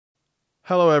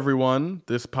Hello, everyone.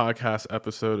 This podcast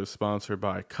episode is sponsored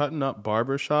by Cutting Up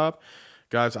Barbershop.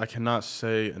 Guys, I cannot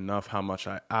say enough how much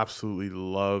I absolutely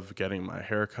love getting my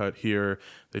haircut here.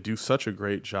 They do such a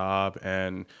great job.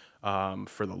 And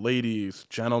for the ladies,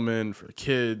 gentlemen, for the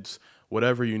kids,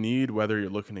 whatever you need, whether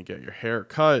you're looking to get your hair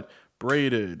cut,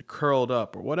 braided, curled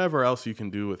up, or whatever else you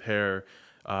can do with hair,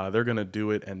 they're going to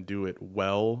do it and do it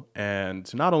well.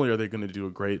 And not only are they going to do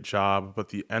a great job, but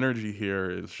the energy here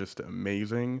is just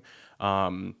amazing.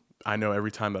 I know every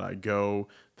time that I go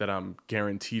that I'm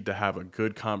guaranteed to have a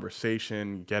good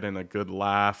conversation, get in a good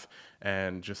laugh,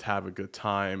 and just have a good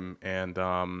time.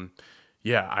 And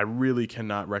yeah, I really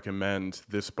cannot recommend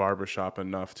this barbershop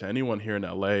enough to anyone here in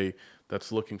LA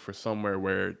that's looking for somewhere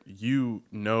where you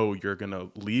know you're going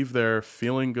to leave there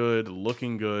feeling good,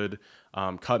 looking good.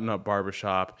 Cutting Up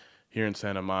Barbershop here in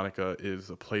Santa Monica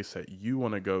is a place that you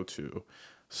want to go to.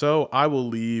 So I will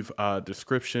leave a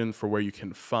description for where you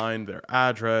can find their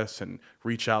address and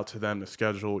reach out to them to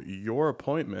schedule your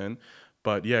appointment.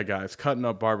 But yeah, guys, Cutting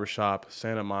Up Barbershop,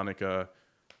 Santa Monica,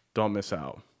 don't miss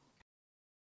out.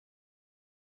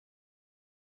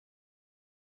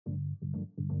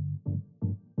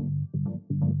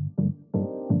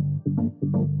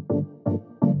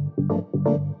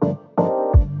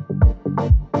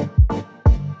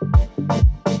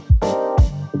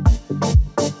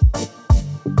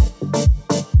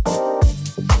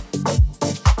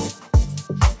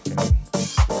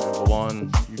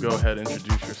 Valon, you go ahead and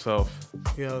introduce yourself.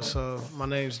 Yo, so my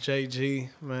name's JG,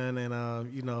 man,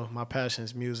 and my passion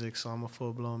is music, so I'm a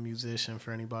full-blown musician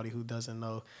for anybody who doesn't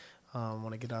know.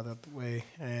 Want to get out of the way,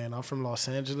 and I'm from Los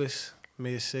Angeles,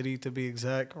 Mid-City to be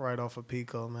exact, right off of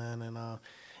Pico, man, and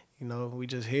we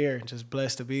just here, just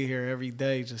blessed to be here every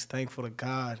day, just thankful to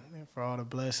God for all the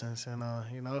blessings, and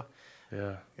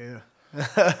Yeah, yeah.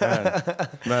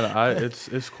 man,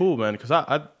 it's cool, man, because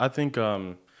I think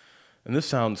and this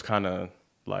sounds kind of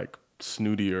like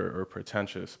snooty or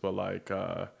pretentious, but like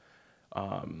man,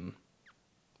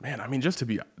 I mean, just to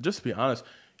be honest,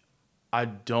 I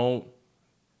don't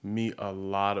meet a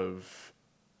lot of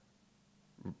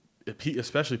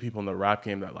especially people in the rap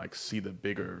game that like see the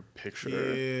bigger picture.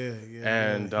 Yeah.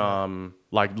 And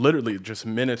like literally just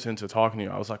minutes into talking to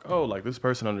you, I was like, oh, like this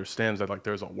person understands that like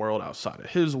there's a world outside of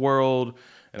his world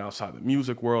and outside the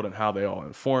music world and how they all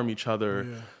inform each other.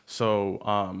 Yeah.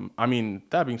 So I mean,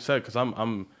 that being said, because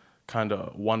I'm kind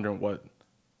of wondering what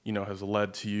has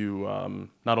led to you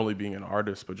not only being an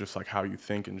artist but just like how you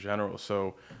think in general.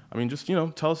 So I mean, just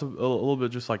tell us a little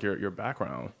bit just like your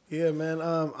background. Yeah, man.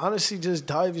 Honestly, just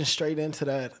diving straight into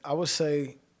that, I would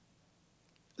say,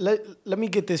 let me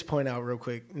get this point out real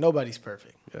quick. Nobody's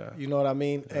perfect. Yeah. You know what I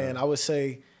mean? Yeah. And I would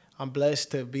say I'm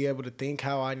blessed to be able to think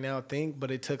how I now think,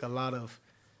 but it took a lot of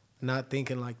not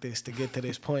thinking like this to get to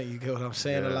this point. You get what I'm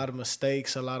saying? Yeah. A lot of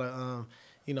mistakes, a lot of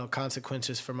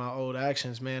consequences for my old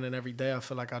actions, man. And every day I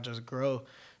feel like I just grow.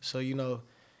 So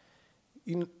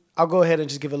I'll go ahead and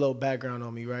just give a little background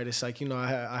on me, right? It's like,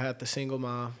 I had the single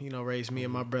mom, raised me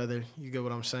and my brother. You get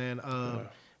what I'm saying?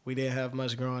 We didn't have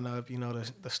much growing up,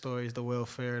 the stories, the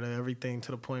welfare, the everything,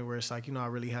 to the point where it's like, I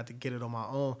really had to get it on my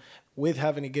own. With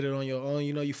having to get it on your own,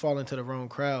 you fall into the wrong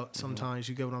crowd sometimes.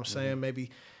 You get what I'm saying? Maybe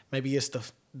it's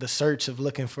the search of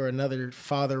looking for another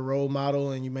father role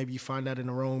model, and maybe you find that in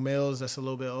the wrong males that's a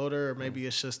little bit older, or maybe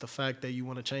it's just the fact that you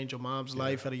want to change your mom's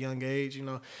life at a young age.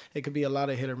 It could be a lot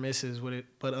of hit or misses with it.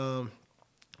 But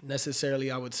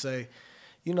necessarily, I would say,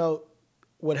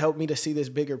 what helped me to see this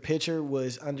bigger picture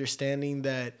was understanding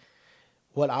that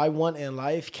what I want in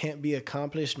life can't be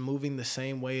accomplished moving the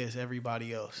same way as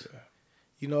everybody else. Yeah.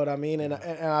 You know what I mean? And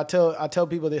I tell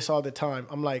people this all the time.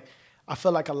 I'm like, I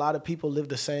feel like a lot of people live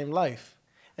the same life.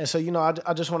 And so,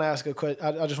 I just want to ask a question.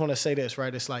 I just want to say this,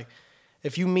 right? It's like,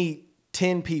 if you meet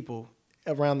 10 people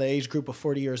around the age group of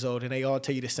 40 years old and they all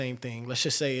tell you the same thing, let's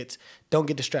just say it's, don't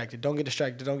get distracted,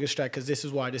 because this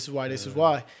is why, this is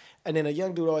why. And then a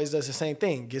young dude always does the same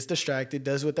thing, gets distracted,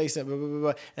 does what they said, blah, blah, blah,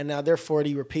 blah, and now they're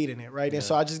 40 repeating it, right? Yeah. And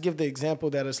so I just give the example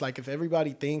that it's like, if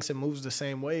everybody thinks and moves the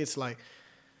same way, it's like,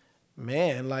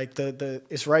 man, like the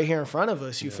it's right here in front of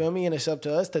us. You feel me? And it's up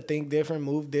to us to think different,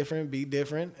 move different, be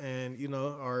different, and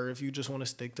or if you just want to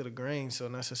stick to the grain. So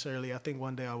necessarily, I think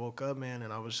one day I woke up, man,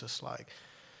 and I was just like,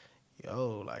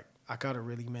 yo, like I gotta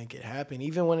really make it happen.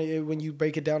 Even when you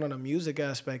break it down on a music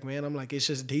aspect, man, I'm like, it's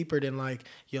just deeper than like,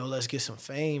 yo, let's get some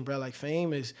fame, bro. Like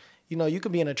fame is, you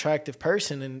could be an attractive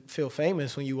person and feel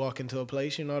famous when you walk into a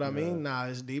place. You know what I mean? Nah,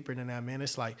 it's deeper than that, man.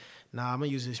 It's like, nah, I'm going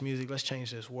to use this music. Let's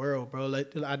change this world, bro.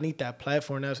 I need that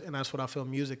platform, and that's what I feel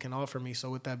music can offer me. So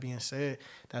with that being said,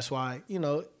 that's why,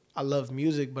 I love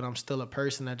music, but I'm still a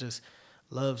person that just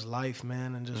loves life,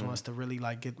 man, and just wants to really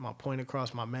like get my point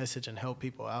across, my message, and help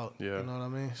people out. Yeah. You know what I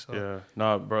mean? So Yeah.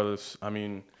 Nah, brothers. I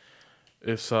mean,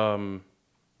 it's I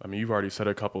mean, you've already said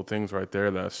a couple of things right there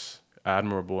that's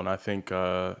admirable, and I think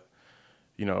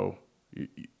you know,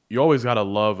 you always gotta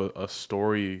love a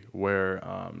story where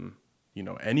you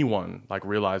know, anyone like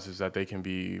realizes that they can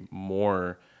be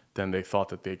more than they thought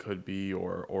that they could be,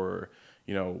 or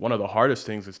you know, one of the hardest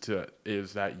things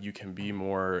is that you can be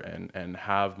more and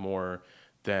have more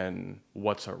than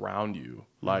what's around you.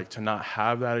 Like to not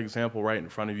have that example right in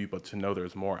front of you, but to know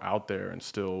there's more out there and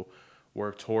still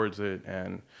work towards it.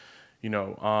 And you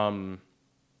know,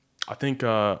 I think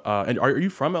and are you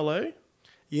from LA?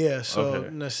 yeah, so Okay.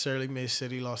 necessarily Mid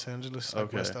City, Los Angeles, like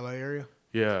Okay. West LA area.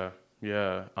 Yeah,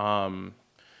 yeah.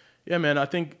 Yeah, man, I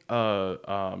think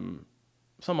something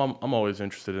I'm always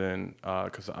interested in,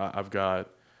 because I've got,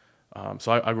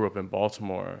 so I grew up in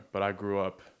Baltimore, but I grew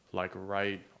up like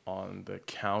right on the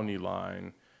county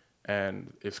line,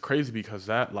 and it's crazy because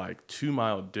that like 2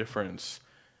 mile difference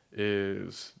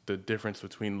is the difference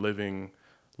between living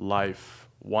life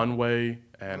one way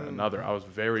and another. I was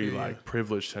very like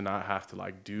privileged to not have to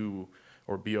like do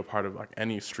or be a part of like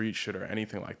any street shit or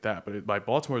anything like that. But like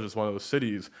Baltimore is just one of those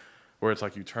cities where it's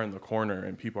like you turn the corner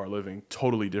and people are living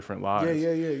totally different lives.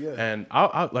 Yeah. And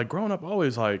I like growing up, I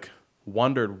always like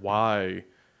wondered why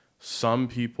some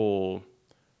people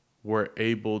were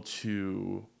able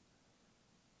to,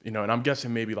 you know, and I'm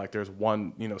guessing maybe like there's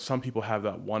one, you know, some people have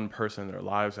that one person in their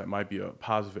lives that might be a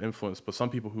positive influence, but some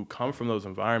people who come from those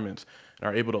environments and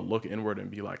are able to look inward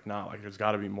and be like, nah, like there's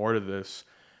got to be more to this.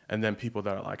 And then people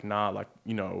that are like, nah, like,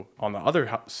 you know, on the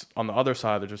other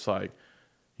side, they're just like,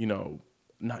 you know,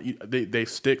 not, they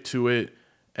stick to it,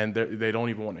 and they don't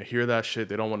even want to hear that shit.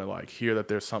 They don't want to like hear that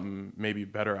there's something maybe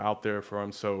better out there for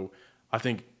them. So I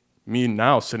think me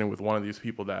now sitting with one of these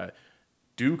people that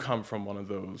do come from one of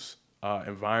those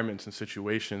environments and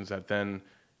situations that then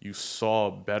you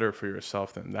saw better for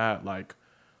yourself than that, like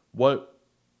what,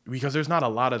 because there's not a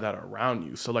lot of that around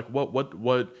you. So like what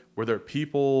were there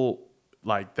people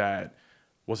like that,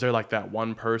 was there like that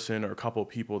one person or a couple of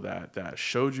people that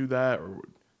showed you that, or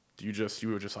you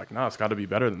were just like, nah, it's got to be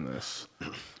better than this?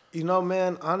 You know,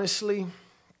 man, honestly,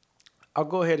 I'll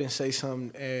go ahead and say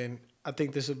something, and I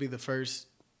think this will be the first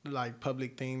like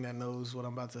public thing that knows what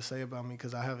I'm about to say about me,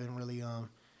 because I haven't really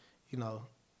you know,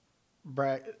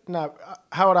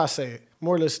 how would I say it?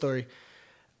 More of the story.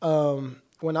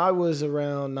 When I was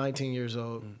around 19 years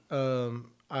old,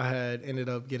 I had ended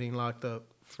up getting locked up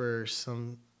for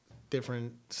some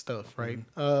different stuff, right?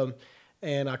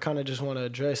 And I kind of just want to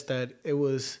address that it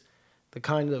was the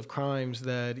kind of crimes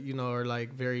that, you know, are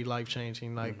like very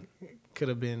life-changing, like could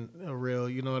have been a real,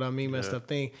 you know what I mean, messed up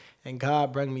thing. And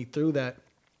God brought me through that.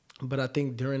 But I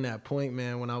think during that point,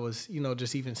 man, when I was, you know,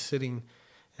 just even sitting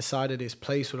inside of this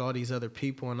place with all these other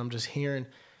people, and I'm just hearing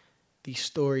these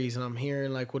stories, and I'm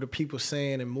hearing like what are people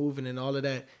saying and moving and all of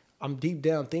that, I'm deep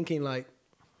down thinking like,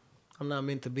 I'm not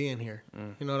meant to be in here.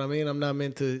 You know what I mean? I'm not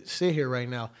meant to sit here right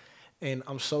now. And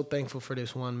I'm so thankful for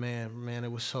this one man. Man,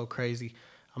 it was so crazy.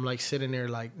 I'm like sitting there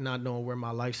like not knowing where my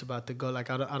life's about to go.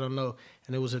 Like I don't know.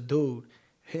 And it was a dude.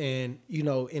 And, you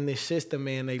know, in this system,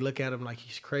 man, they look at him like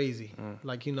he's crazy.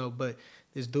 Like, you know, but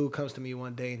this dude comes to me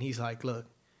one day and he's like, look,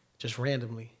 just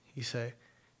randomly, he said,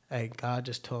 hey, God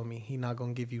just told me he not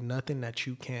going to give you nothing that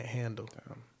you can't handle.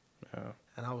 Yeah.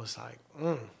 And I was like,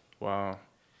 Wow.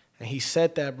 And he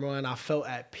said that, bro, and I felt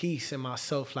at peace in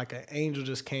myself, like an angel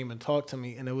just came and talked to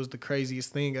me, and it was the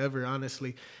craziest thing ever,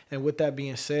 honestly. And with that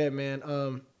being said,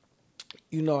 man,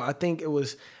 you know, I think it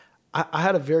was, I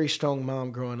had a very strong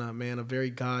mom growing up, man, a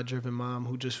very God-driven mom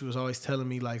who just was always telling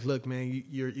me, like, look, man,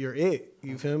 you're it,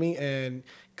 you feel me? And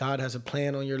God has a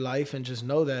plan on your life, and just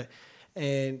know that.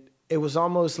 And it was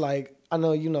almost like, I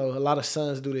know, you know, a lot of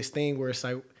sons do this thing where it's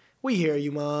like, we hear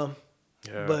you, Mom.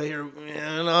 Yeah. But here,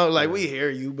 you know, like we hear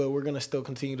you, but we're gonna still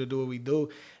continue to do what we do.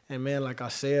 And man, like I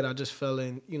said, I just fell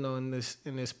in, you know, in this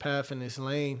path, in this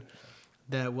lane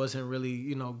that wasn't really,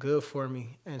 you know, good for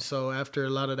me. And so after a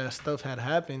lot of that stuff had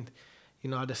happened, you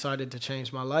know, I decided to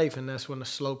change my life, and that's when the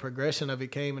slow progression of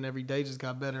it came, and every day just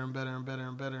got better and better and better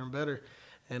and better and better.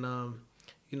 And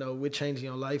you know, with changing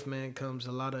your life, man, comes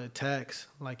a lot of attacks.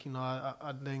 Like, you know,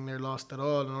 I dang near lost it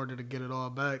all in order to get it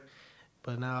all back.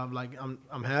 But now I'm like,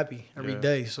 I'm happy every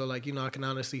day. So like, you know, I can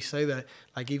honestly say that.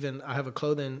 Like even I have a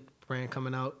clothing brand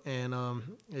coming out, and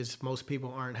it's most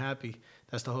people aren't happy.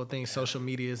 That's the whole thing. Social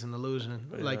media is an illusion.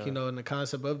 Yeah. Like, you know, and the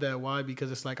concept of that, why?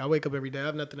 Because it's like I wake up every day, I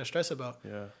have nothing to stress about.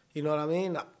 Yeah. You know what I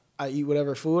mean? I eat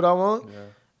whatever food I want,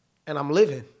 and I'm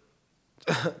living.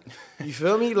 You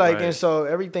feel me? Like, right. And so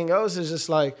everything else is just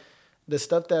like, the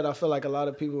stuff that I feel like a lot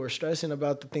of people are stressing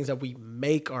about, the things that we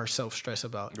make ourselves stress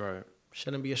about. Right.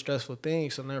 Shouldn't be a stressful thing.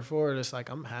 So therefore, it's like,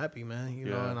 I'm happy, man, you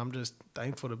know, and I'm just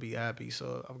thankful to be happy.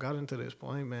 So I've gotten to this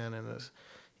point, man, and it's,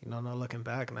 you know, no looking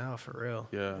back now, for real.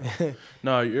 Yeah.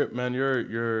 No,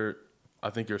 you're I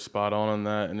think you're spot on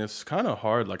that. And it's kind of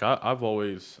hard. Like I've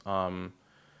always,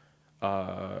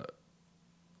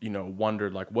 you know,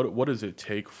 wondered, like, what does it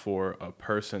take for a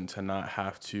person to not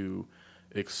have to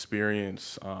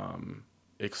experience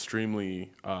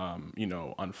extremely, you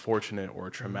know, unfortunate or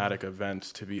traumatic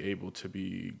events to be able to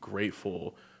be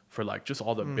grateful for, like, just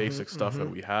all the basic stuff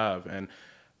that we have. And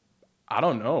I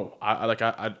don't know.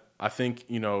 I think,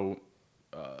 you know,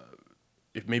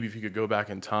 if you could go back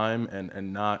in time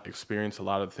and not experience a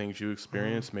lot of the things you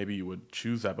experienced, maybe you would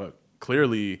choose that. But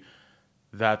clearly,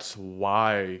 that's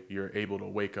why you're able to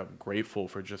wake up grateful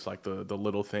for just like the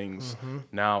little things.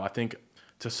 Now, I think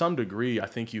to some degree, I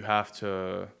think you have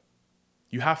to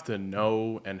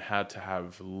know and had to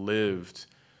have lived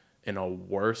in a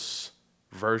worse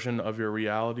version of your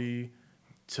reality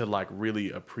to like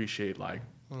really appreciate like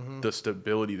the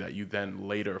stability that you then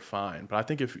later find. But I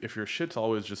think if your shit's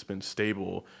always just been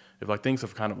stable, if like things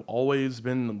have kind of always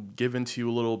been given to you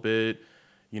a little bit,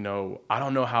 you know, I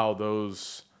don't know how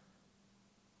those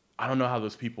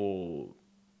people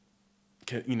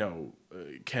can, you know,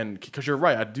 because you're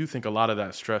right. I do think a lot of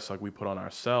that stress like we put on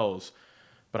ourselves,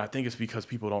 but I think it's because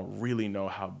people don't really know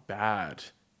how bad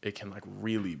it can like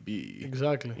really be.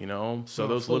 Exactly. You know? So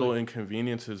those little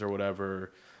inconveniences or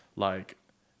whatever, like,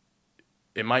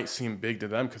 it might seem big to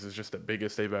them because it's just the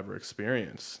biggest they've ever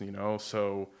experienced, you know?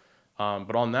 So,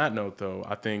 but on that note though,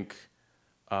 I think,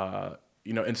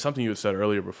 you know, and something you had said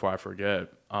earlier before I forget,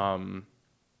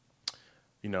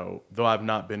 you know, though I've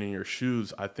not been in your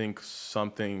shoes, I think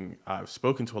something I've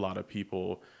spoken to a lot of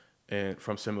people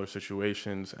from similar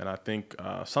situations, and I think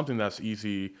something that's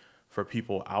easy for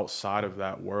people outside of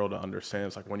that world to understand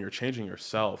is like when you're changing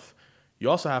yourself, you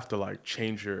also have to like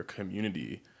change your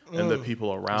community and the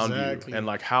people around you, and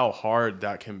like how hard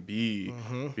that can be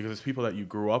because it's people that you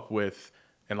grew up with,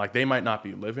 and like they might not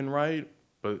be living right,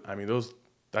 but I mean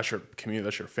that's your community,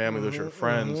 that's your family, those your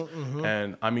friends.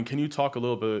 And I mean, can you talk a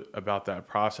little bit about that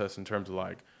process in terms of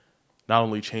like not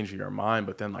only changing your mind,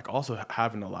 but then like also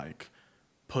having to like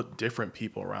put different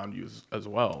people around you as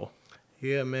well?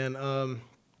 Yeah, man.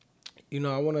 You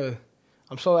know,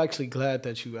 I'm so actually glad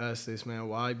that you asked this, man.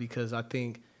 Why? Because I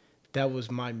think that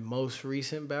was my most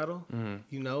recent battle,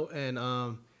 you know, and,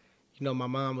 you know, my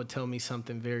mom would tell me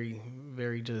something very,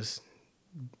 very just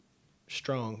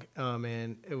strong.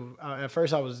 And at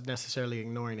first I was necessarily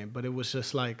ignoring it, but it was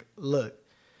just like, look,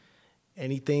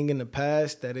 anything in the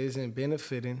past that isn't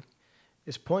benefiting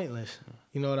is pointless.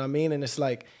 You know what I mean? And it's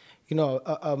like, you know,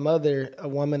 a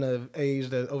woman of age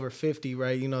that's over 50,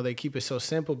 right? You know, they keep it so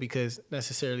simple because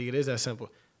necessarily it is that simple.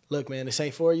 Look, man, this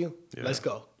ain't for you. Yeah. Let's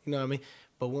go. You know what I mean?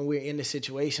 But when we're in the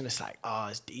situation, it's like, oh,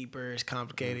 it's deeper, it's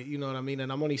complicated. You know what I mean?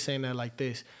 And I'm only saying that like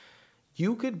this.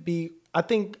 You could be, I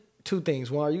think, two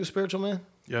things. One, are you a spiritual man?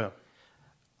 Yeah.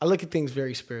 I look at things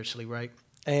very spiritually, right?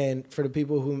 And for the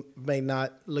people who may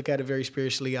not look at it very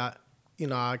spiritually, I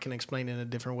can explain it in a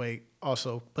different way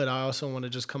also. But I also want to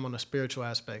just come on the spiritual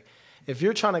aspect. If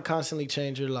you're trying to constantly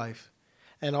change your life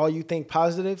and all you think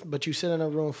positive, but you sit in a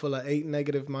room full of 8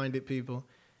 negative-minded people,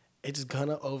 it's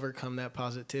gonna overcome that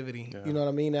positivity. Yeah. You know what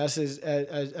I mean? That's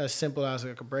as simple as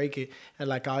I could break it. And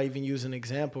like I'll even use an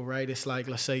example, right? It's like,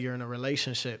 let's say you're in a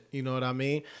relationship, you know what I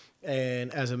mean?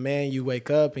 And as a man, you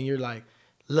wake up and you're like,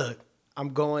 look,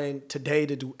 I'm going today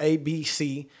to do A, B,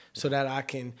 C so that I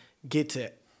can get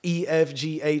to E, F,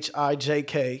 G, H, I, J,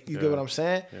 K. You get what I'm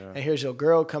saying? Yeah. And here's your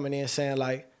girl coming in saying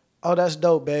like, oh, that's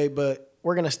dope, babe, but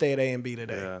we're gonna stay at A and B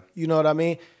today. Yeah. You know what I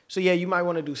mean? So, yeah, you might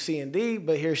want to do C and D,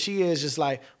 but here she is just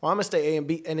like, well, I'm going to stay A and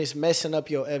B, and it's messing up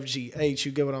your F, G, H.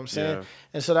 You get what I'm saying? Yeah.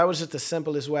 And so that was just the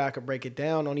simplest way I could break it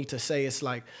down. Only to say it's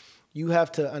like you have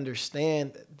to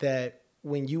understand that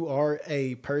when you are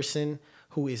a person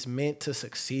who is meant to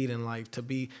succeed in life, to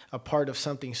be a part of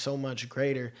something so much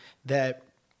greater, that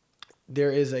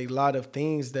there is a lot of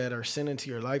things that are sent into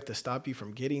your life to stop you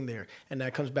from getting there. And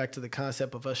that comes back to the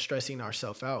concept of us stressing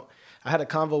ourselves out. I had a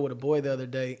convo with a boy the other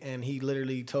day, and he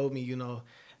literally told me, you know,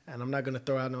 and I'm not going to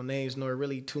throw out no names nor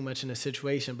really too much in the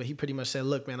situation, but he pretty much said,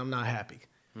 look, man, I'm not happy.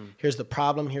 Here's the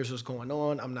problem. Here's what's going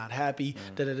on. I'm not happy.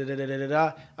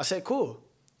 Da-da-da-da-da-da-da. I said, cool.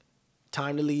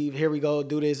 Time to leave. Here we go.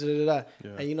 Do this. Da-da-da-da.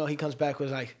 Yeah. And, you know, he comes back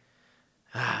with like,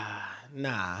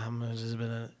 nah, I'm just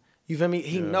been you feel me?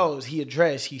 He knows. He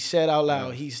addressed. He said out loud.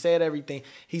 Yeah. He said everything.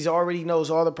 He's already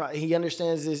knows all the he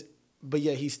understands this, but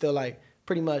yet he's still like,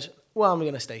 pretty much, well, I'm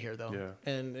going to stay here though.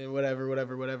 Yeah. And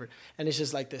whatever. And it's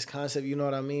just like this concept, you know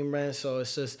what I mean, man? So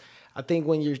it's just, I think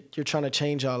when you're trying to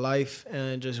change your life,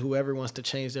 and just whoever wants to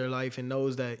change their life and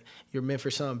knows that you're meant for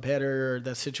something better, or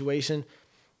that situation,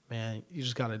 man, you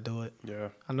just got to do it. Yeah.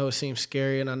 I know it seems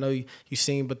scary, and I know you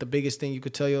seem, but the biggest thing you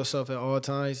could tell yourself at all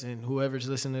times, and whoever's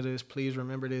listening to this, please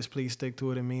remember this, please stick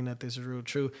to it and mean that this is real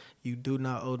true. You do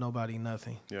not owe nobody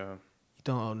nothing. Yeah. You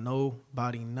don't owe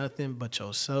nobody nothing but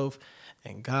yourself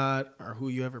and God, or who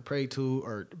you ever pray to,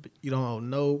 or you don't owe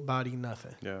nobody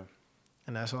nothing. Yeah.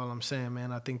 And that's all I'm saying,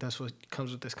 man. I think that's what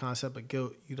comes with this concept of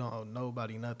guilt. You don't owe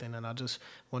nobody nothing. And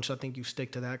once I think you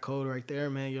stick to that code right there,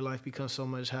 man, your life becomes so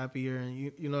much happier. And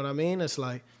you know what I mean? It's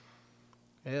like,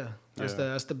 that's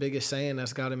the biggest saying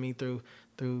that's gotten me through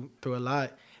a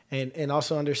lot. And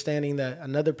also understanding that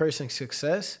another person's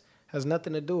success has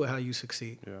nothing to do with how you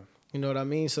succeed. Yeah. You know what I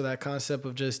mean? So that concept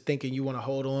of just thinking you want to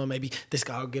hold on, maybe this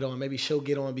guy will get on, maybe she'll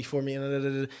get on before me,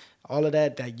 all of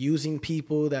that using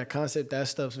people, that concept, that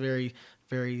stuff's very,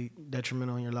 very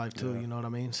detrimental in your life too. You know what I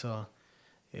mean? So,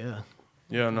 yeah.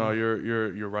 Yeah, no,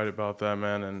 you're right about that,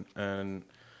 man. And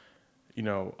you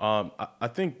know, I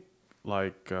think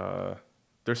like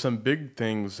there's some big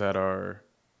things that are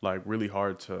like really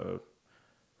hard to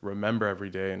remember every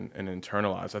day and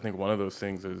internalize. I think one of those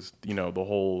things is, you know, the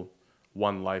whole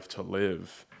one life to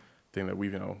live thing that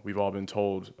we've all been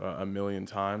told a million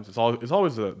times. It's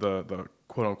always the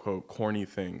quote unquote corny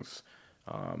things,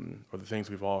 or the things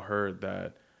we've all heard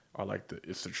that are like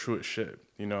it's the truest shit,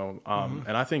 you know.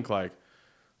 And I think like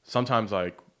sometimes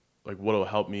like what'll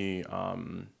help me,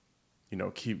 you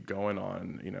know, keep going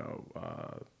on, you know,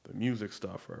 the music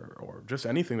stuff or just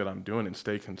anything that I'm doing and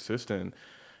stay consistent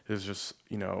is just,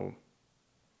 you know,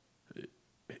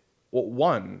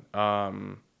 one.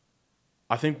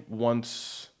 I think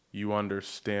once you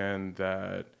understand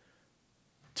that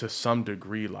to some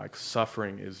degree, like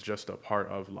suffering is just a part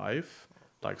of life,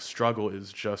 like struggle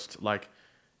is just like,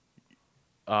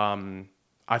 I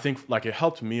think like it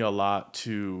helped me a lot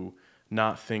to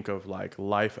not think of like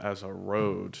life as a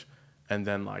road and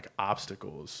then like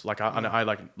obstacles. Like I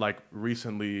like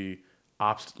recently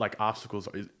obstacles,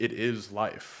 it is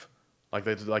life. Like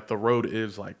the road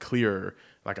is like clear,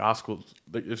 like obstacles,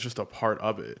 it's just a part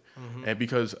of it. And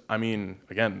because, I mean,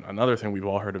 again, another thing we've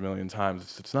all heard a million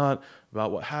times, it's not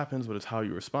about what happens, but it's how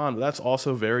you respond. But that's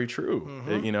also very true,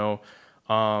 you know?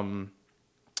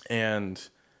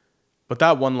 But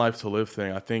that one life to live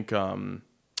thing, I think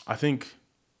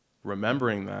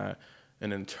remembering that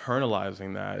and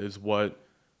internalizing that is what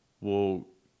will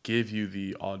give you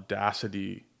the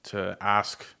audacity to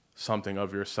ask something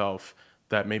of yourself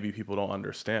that maybe people don't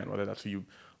understand, whether that's you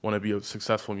want to be a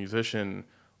successful musician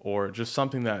or just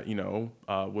something that, you know,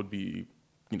 would be,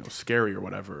 you know, scary or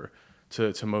whatever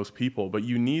to most people. But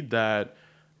you need that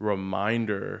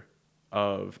reminder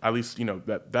of, at least, you know,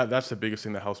 that's the biggest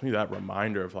thing that helps me, that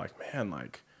reminder of like, man,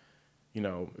 like, you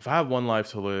know, if I have one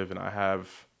life to live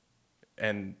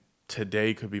and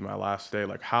today could be my last day,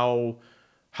 like how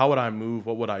would I move?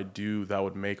 What would I do that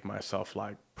would make myself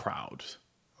like proud?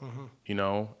 You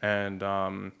know, and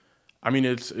I mean,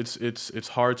 it's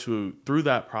hard to, through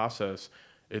that process,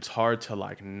 it's hard to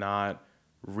like not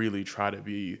really try to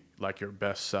be like your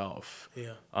best self.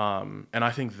 Yeah. And I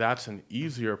think that's an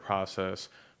easier process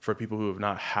for people who have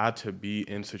not had to be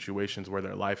in situations where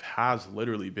their life has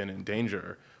literally been in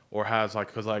danger or has like,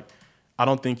 because like I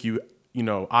don't think you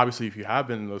know, obviously if you have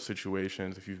been in those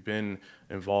situations, if you've been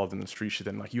involved in the street shit,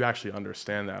 then like you actually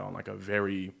understand that on like a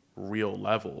very real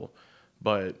level.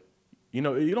 But, you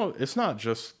know, it's not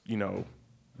just, you know,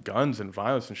 guns and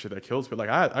violence and shit that kills people. Like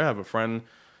I have a friend,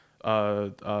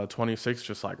 26,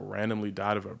 just like randomly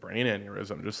died of a brain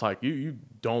aneurysm. Just like you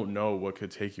don't know what could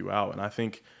take you out. And I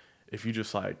think if you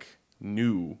just like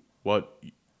knew what,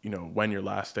 you know, when your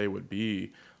last day would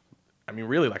be, I mean,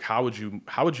 really, like how would you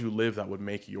live that would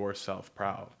make yourself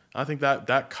proud? I think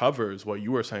that covers what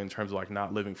you were saying in terms of like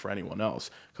not living for anyone else,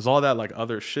 because all that like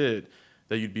other shit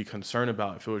that you'd be concerned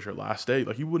about if it was your last day,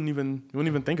 like you wouldn't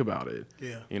even think about it.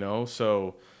 Yeah. You know?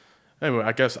 So anyway,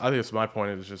 I think it's my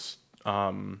point is just,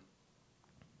 I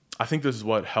think this is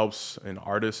what helps an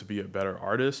artist be a better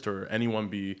artist, or anyone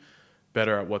be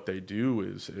better at what they do,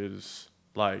 is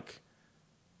like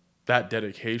that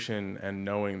dedication and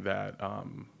knowing that,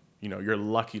 you know, you're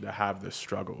lucky to have this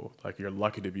struggle. Like you're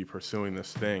lucky to be pursuing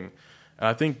this thing. And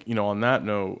I think, you know, on that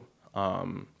note,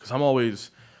 cause I'm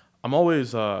always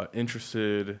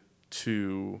interested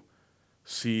to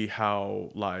see how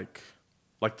like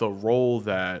the role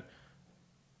that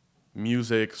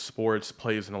music, sports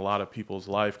plays in a lot of people's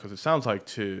life. Cause it sounds like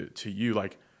to you,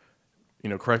 like, you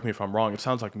know, correct me if I'm wrong, it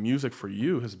sounds like music for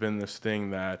you has been this thing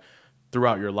that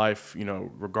throughout your life, you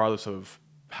know, regardless of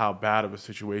how bad of a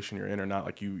situation you're in or not,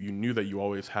 like you knew that you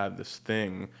always had this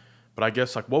thing. But I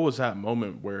guess like what was that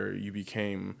moment where you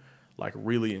became like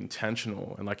really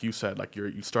intentional and like you said, like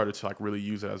you started to like really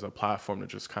use it as a platform to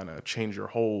just kind of change your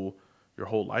whole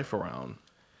life around?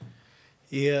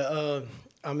 Yeah,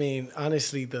 I mean,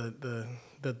 honestly, the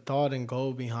thought and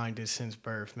goal behind it since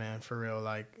birth, man, for real.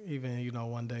 Like, even, you know,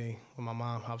 one day when my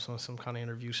mom hops on some kind of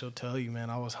interview, she'll tell you, man,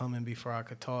 I was humming before I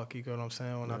could talk. You get what I'm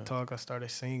saying? When I talk, I started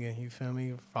singing. You feel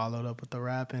me? Followed up with the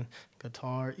rapping,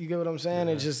 guitar. You get what I'm saying?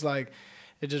 It's just like,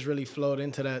 it just really flowed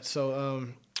into that. So,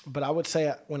 but I would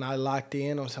say when I locked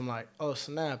in on something like, oh,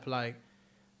 snap, like,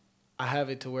 I have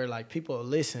it to where, like, people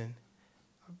listen.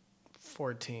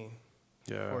 14,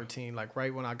 like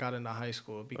right when I got into high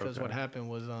school, because what happened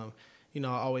was, you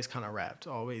know, I always kind of rapped,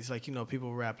 always, like, you know,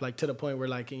 people rap, like to the point where,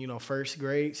 like, in, you know, first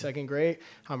grade, second grade,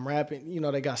 I'm rapping, you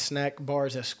know, they got snack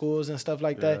bars at schools and stuff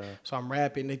like that, so I'm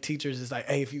rapping, the teachers is like,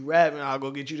 hey, if you rap, man, I'll go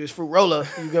get you this fruit roller,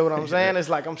 you get what I'm saying? It's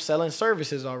like I'm selling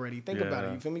services already, think about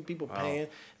it, you feel me? People paying,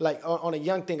 like, on a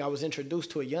young thing, I was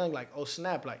introduced to a young, like, oh,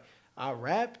 snap, like, our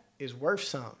rap is worth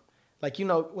something. Like, you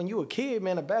know, when you a kid,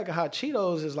 man, a bag of hot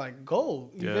Cheetos is like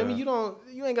gold. You feel me?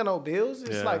 You ain't got no bills.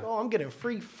 It's like, oh, I'm getting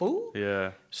free food.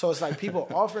 Yeah. So it's like people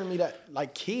offering me that,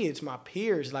 like kids, my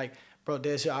peers, like, bro,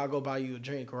 I'll go buy you a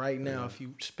drink right now if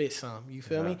you spit some. You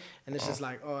feel me? And it's just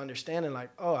like, oh, understanding,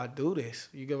 like, oh, I do this.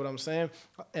 You get what I'm saying?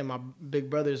 And my big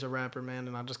brother's a rapper, man,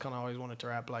 and I just kind of always wanted to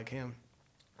rap like him.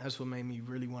 That's what made me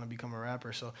really want to become a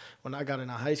rapper. So when I got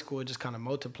into high school, it just kind of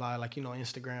multiplied. Like, you know,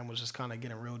 Instagram was just kind of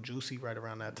getting real juicy right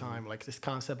around that time. Like this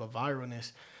concept of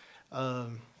viralness.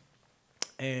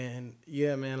 And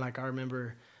yeah, man, like I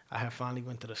remember I had finally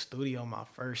went to the studio my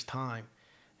first time.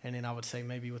 And then I would say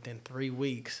maybe within 3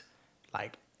 weeks,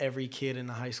 like every kid in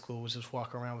the high school was just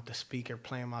walking around with the speaker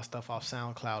playing my stuff off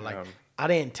SoundCloud. Like I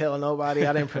didn't tell nobody,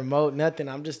 I didn't promote nothing.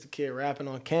 I'm just a kid rapping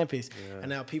on campus. And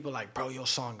now people like, bro, your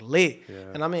song lit.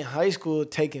 And I'm in high school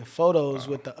taking photos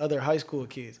with the other high school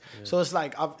kids. So it's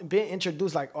like I've been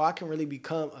introduced like, oh, I can really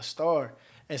become a star.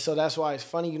 And so that's why it's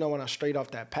funny, you know, when I strayed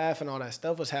off that path and all that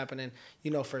stuff was happening,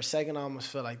 you know, for a second I almost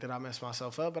felt like that I messed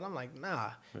myself up. But I'm like,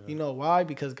 nah. You know why?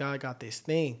 Because God got this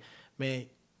thing. Man,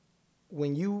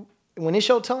 when it's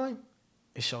your time,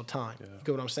 it's your time. You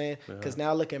get what I'm saying? Because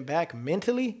now looking back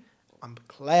mentally, I'm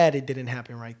glad it didn't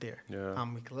happen right there.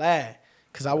 I'm glad,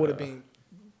 because I would have been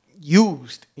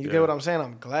used. You get what I'm saying?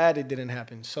 I'm glad it didn't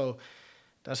happen. So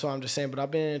that's what I'm just saying. But I've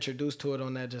been introduced to it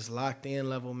on that just locked in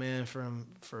level, man,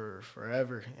 for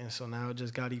forever. And so now it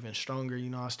just got even stronger. You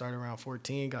know, I started around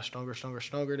 14, got stronger.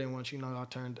 Then once, you know, I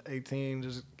turned 18,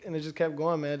 and it just kept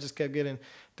going, man. It just kept getting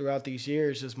throughout these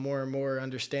years, just more and more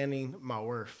understanding my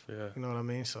worth. You know what I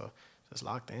mean? So just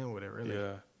locked in with it, really.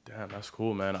 Yeah. Damn, that's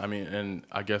cool, man. I mean, and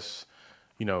I guess,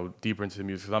 you know, deeper into the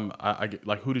music, I get,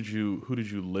 like, who did you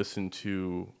listen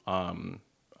to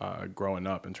growing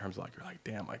up in terms of like, you're like,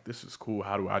 damn, like this is cool.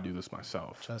 How do I do this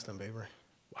myself? Justin Bieber.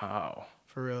 Wow.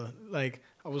 For real. Like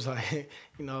I was like,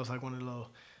 you know, I was like one of the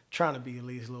little, trying to be at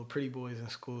least little pretty boys in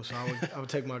school. So I would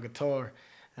take my guitar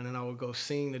and then I would go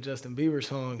sing the Justin Bieber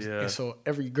songs. And so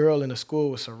every girl in the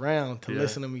school was around to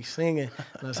listen to me singing.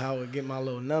 And that's how I would get my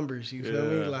little numbers. You feel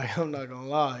me? Like, I'm not going to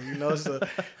lie, you know? So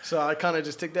I kind of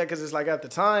just took that, because it's like at the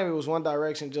time, it was One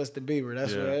Direction, Justin Bieber.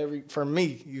 That's what for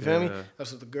me, you feel me?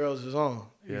 That's what the girls was on.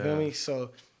 You feel me?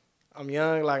 So I'm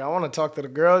young, like I want to talk to the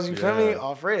girls, you feel me?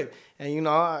 Off rip. And, you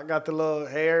know, I got the little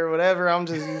hair or whatever. I'm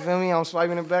just, you feel me? I'm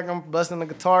swiping it back. I'm busting the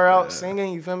guitar out,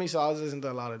 singing, you feel me? So I was listening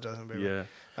to a lot of Justin Bieber.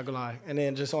 Not gonna lie. And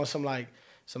then just on some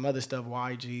other stuff,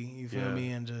 YG, you feel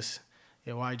me? And just,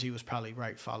 YG was probably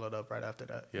followed up right after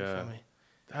that. You feel me?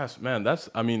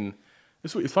 I mean,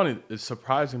 it's funny. It's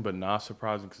surprising, but not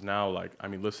surprising, because now, like, I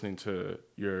mean, listening to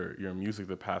your music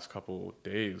the past couple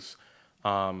days,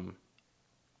 I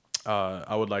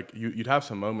would like, you'd have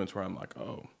some moments where I'm like,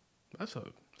 oh, that's a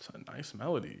nice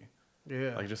melody.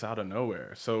 Yeah. Like just out of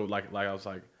nowhere. So like I was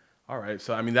like, all right.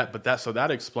 So I mean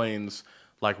that explains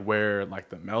like where like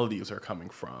the melodies are coming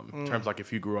from in terms of, like,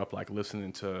 if you grew up like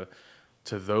listening to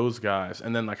those guys,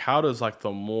 and then like how does like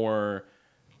the more,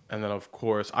 and then of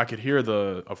course I could hear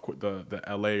the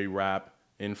LA rap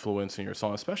influence in your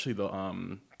song, especially the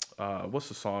what's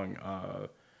the song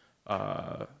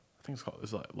I think it's called,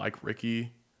 is it like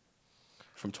Ricky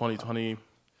from 2020?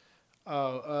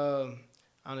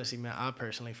 Honestly, man, I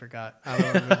personally forgot. I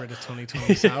don't remember the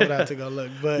 2020, so I would have to go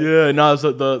look. But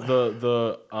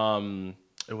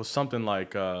it was something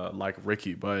like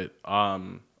Ricky, but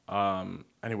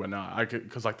anyway, I could,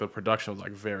 because like the production was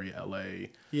like very LA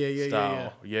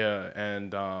style.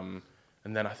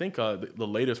 And then I think the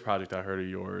latest project I heard of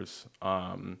yours,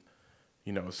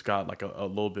 you know, it's got like a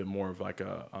little bit more of like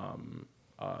a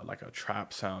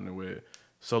trap sound to it.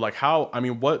 So like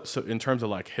so in terms of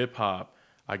like hip hop,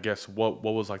 I guess what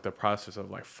was like the process of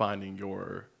like finding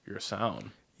your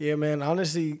sound? Yeah, man.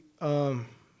 Honestly,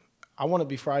 I want to,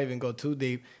 before I even go too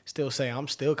deep, still say I'm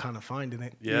still kind of finding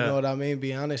it. Yeah. You know what I mean?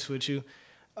 Be honest with you.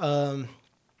 But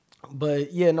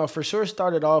yeah, no, for sure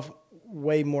started off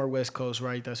way more West Coast,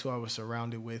 right? That's who I was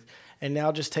surrounded with. And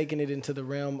now just taking it into the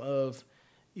realm of,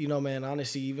 you know, man,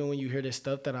 honestly, even when you hear this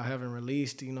stuff that I haven't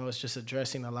released, you know, it's just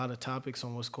addressing a lot of topics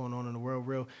on what's going on in the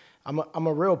world. I'm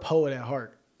a real poet at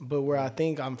heart. But where I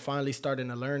think I'm finally starting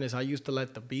to learn is I used to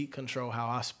let the beat control how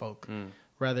I spoke.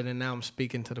 Rather than now I'm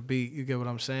speaking to the beat. You get what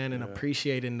I'm saying? And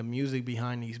appreciating the music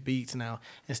behind these beats now.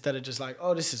 Instead of just like,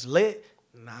 oh, this is lit.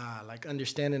 Nah, like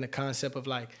understanding the concept of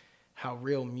like how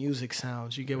real music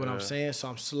sounds. You get what I'm saying? So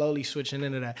I'm slowly switching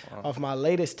into that. Wow. Off my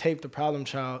latest tape, The Problem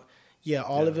Child,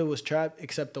 all of it was trap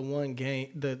except the one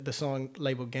Gang, the song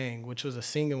labeled Gang, which was a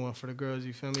singing one for the girls,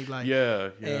 you feel me? Like,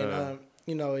 And,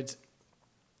 you know, it's,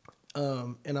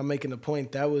 and I'm making the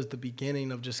point that was the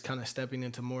beginning of just kind of stepping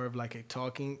into more of like a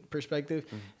talking perspective.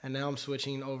 And now I'm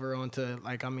switching over onto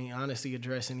like, I mean, honestly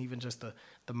addressing even just the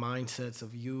mindsets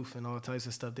of youth and all types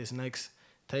of stuff. This next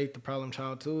tape, The Problem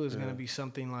Child 2, is going to be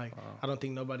something like, I don't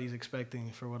think nobody's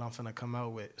expecting for what I'm finna come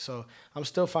out with. So I'm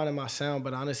still finding my sound,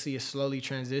 but honestly it's slowly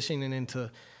transitioning into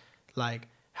like,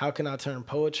 how can I turn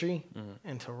poetry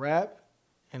into rap,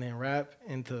 and then rap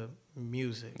into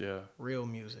music, real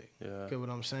music. Get what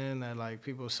I'm saying? That like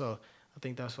people. So I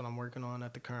think that's what I'm working on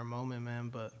at the current moment, man.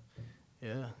 But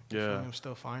I'm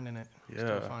still finding it.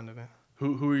 Still finding it.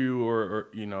 Who are you, or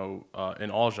you know, in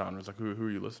all genres? Like who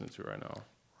are you listening to right now?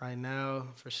 Right now,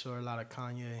 for sure, a lot of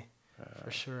Kanye.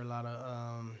 For sure, a lot of.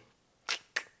 I'm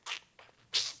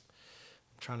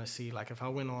trying to see, like, if I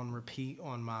went on repeat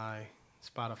on my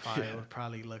Spotify, it would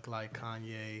probably look like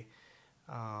Kanye,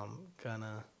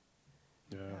 Gunna.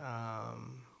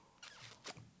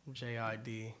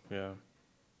 JID. And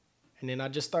then I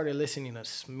just started listening to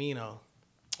Smino.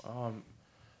 I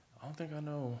don't think I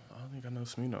know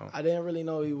Smino. I didn't really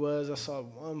know who he was. I saw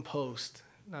one post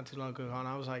not too long ago, and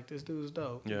I was like, this dude's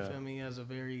dope. You feel me? He has a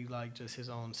very, like, just his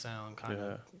own sound kind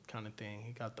of thing.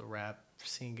 He got the rap,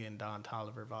 singing, Don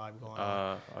Toliver vibe going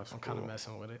on. I'm kind of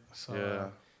messing with it.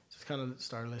 So just kind of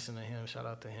started listening to him. Shout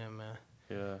out to him,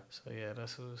 man. So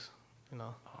that's who's, you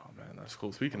know. Oh man, that's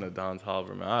cool. Speaking of Don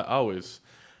Toliver, man, I always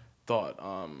thought,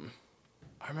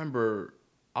 I remember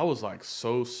I was like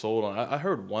so sold on. I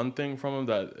heard one thing from him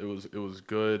that it was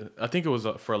good. I think it was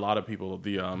for a lot of people.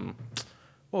 The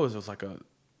what was it? It was like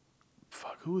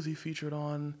who was he featured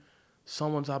on?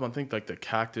 Someone's album. I think like the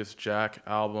Cactus Jack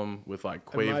album with like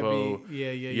Quavo.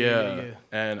 Yeah.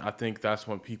 And I think that's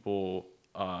when people,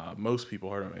 most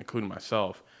people heard him, including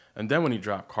myself. And then when he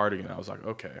dropped Cardigan, I was like,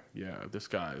 okay, this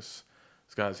guy's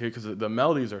here, because the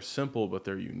melodies are simple but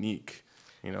they're unique.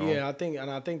 You know? Yeah, I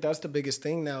think that's the biggest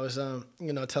thing now is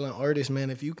you know, telling artists, man,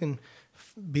 if you can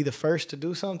be the first to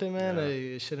do something, man,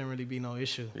 it shouldn't really be no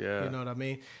issue. You know what I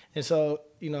mean? And so,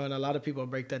 you know, and a lot of people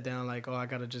break that down like, oh, I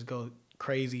gotta just go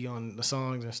crazy on the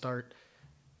songs and start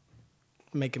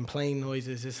making plane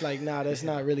noises. It's like, nah, that's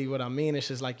not really what I mean. It's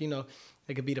just like, you know,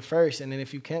 it could be the first, and then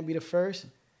if you can't be the first,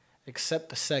 accept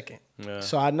the second.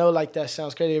 So I know like that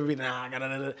sounds crazy. Everybody, nah, I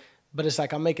gotta. But it's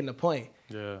like I'm making the point.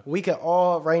 We could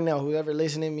all, right now, whoever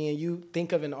listening, me and you,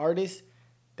 think of an artist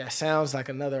that sounds like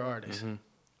another artist.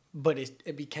 But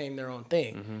it became their own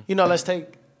thing. You know, let's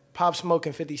take Pop Smoke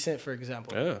and 50 Cent, for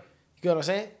example. You get what I'm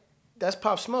saying? That's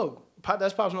Pop Smoke.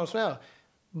 That's Pop Smoke's smell.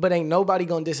 But ain't nobody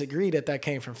going to disagree that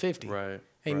came from 50.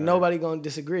 Ain't nobody going to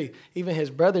disagree. Even his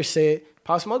brother said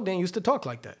Pop Smoke didn't used to talk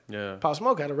like that. Pop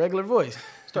Smoke had a regular voice.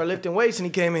 Started lifting weights and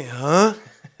he came in, huh?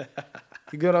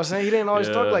 You get what I'm saying? He didn't always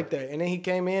talk like that. And then he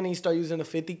came in and he started using the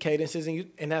 50 cadences,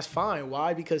 and that's fine.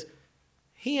 Why? Because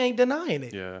he ain't denying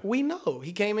it. We know.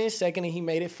 He came in second and he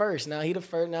made it first. Now he the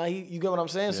first. Now you get what I'm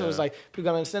saying? So it's like, people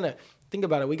got to understand that. Think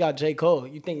about it. We got J. Cole.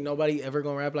 You think nobody ever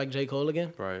going to rap like J. Cole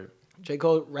again? J.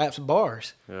 Cole raps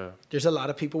bars. There's a lot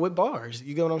of people with bars.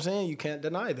 You get what I'm saying? You can't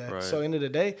deny that. So end of the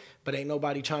day, but ain't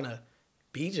nobody trying to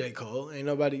be J. Cole. Ain't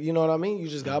nobody, you know what I mean? You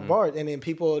just got bars. And then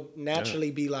people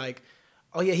naturally be like,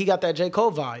 oh yeah, he got that J.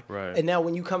 Cole vibe. And now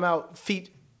when you come out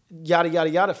yada yada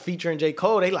yada featuring J.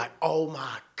 Cole, they like, oh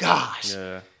my gosh,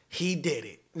 he did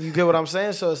it. You get what I'm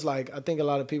saying? So it's like, I think a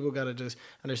lot of people gotta just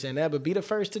understand that. But be the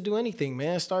first to do anything,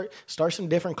 man. Start some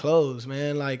different clothes,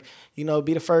 man. Like, you know,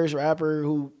 be the first rapper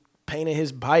who painted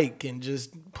his bike and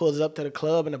just pulls up to the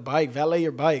club in a bike, valet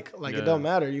your bike. Like it don't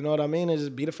matter. You know what I mean? And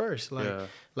just be the first.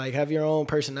 Like have your own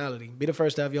personality. Be the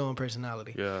first to have your own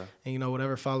personality. And you know,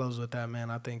 whatever follows with that, man,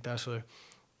 I think that's what,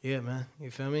 Yeah, man.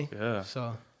 You feel me? Yeah.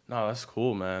 So. No, that's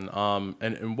cool, man.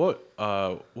 And what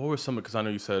were some? Because I know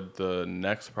you said the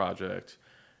next project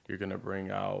you're gonna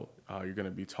bring out. You're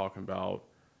gonna be talking about,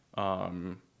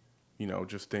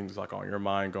 just things like on your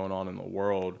mind going on in the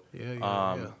world.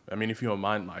 Yeah. I mean, if you don't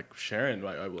mind, like sharing,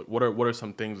 like what are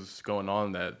some things going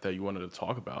on that you wanted to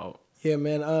talk about? Yeah,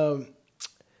 man.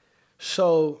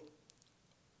 So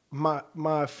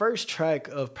my first track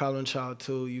of Problem Child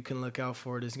 2, you can look out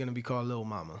for it, is gonna be called Lil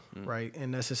Mama, right?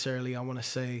 And necessarily, I want to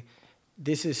say,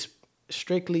 this is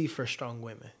strictly for strong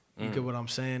women. You get what I'm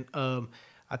saying?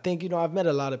 I think, I've met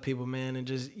a lot of people, man, and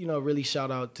just, really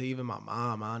shout out to even my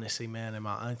mom, honestly, man, and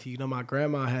my auntie. My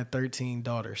grandma had 13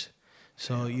 daughters.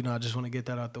 So, I just want to get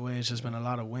that out the way. It's just been a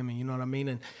lot of women, you know what I mean?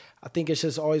 And I think it's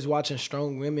just always watching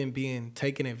strong women being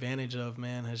taken advantage of,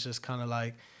 man, has just kind of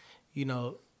like,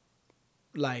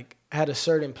 like had a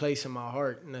certain place in my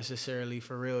heart necessarily,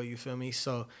 for real, you feel me?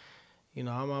 So,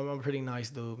 I'm a pretty nice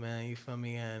dude, man, you feel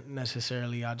me? And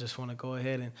necessarily, I just want to go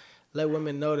ahead and let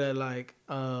women know that, like,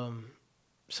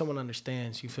 someone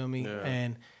understands, you feel me? Yeah.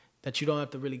 And that you don't have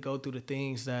to really go through the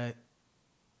things that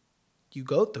you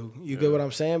go through. You get what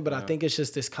I'm saying? But I think it's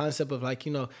just this concept of, like,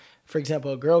 for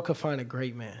example, a girl could find a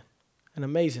great man, an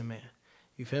amazing man,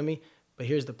 you feel me? But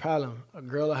here's the problem. A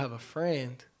girl will have a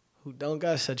friend who don't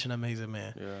got such an amazing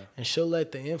man. Yeah. And she'll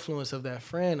let the influence of that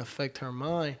friend affect her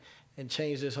mind and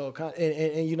change this whole and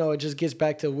it just gets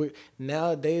back to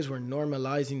nowadays we're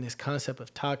normalizing this concept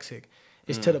of toxic.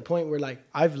 It's to the point where, like,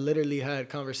 I've literally had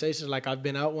conversations, like, I've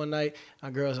been out one night,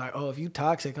 a girl's like, oh, if you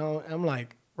toxic, I'm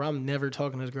like, bro, I'm never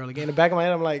talking to this girl again. In the back of my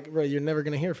head, I'm like, bro, you're never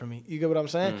going to hear from me. You get what I'm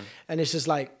saying? And it's just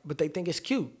like, but they think it's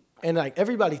cute. And, like,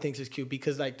 everybody thinks it's cute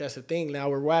because, like, that's the thing. Now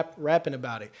we're rapping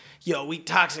about it. Yo, we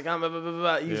toxic. I'm blah, blah, blah,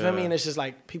 blah. You feel me? And it's just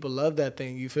like, people love that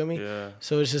thing. You feel me? Yeah.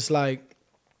 So it's just like,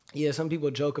 yeah, some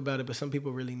people joke about it, but some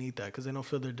people really need that because they don't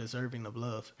feel they're deserving of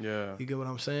love. Yeah. You get what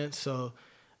I'm saying? So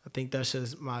I think that's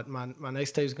just my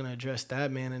next tape is going to address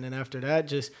that, man. And then after that,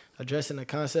 just addressing the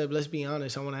concept. Let's be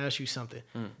honest. I want to ask you something.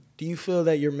 Do you feel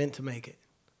that you're meant to make it?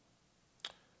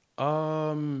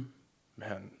 Man,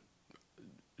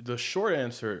 the short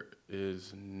answer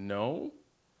is no.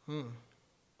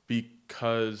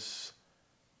 Because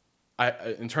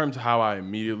in terms of how I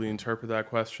immediately interpret that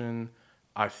question,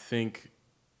 I think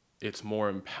it's more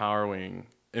empowering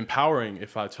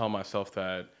if I tell myself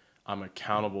that I'm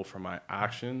accountable for my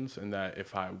actions and that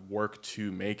if I work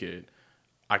to make it,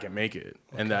 I can make it.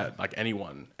 Okay. And that, like,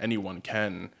 anyone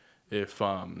can, if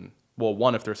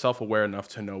if they're self-aware enough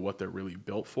to know what they're really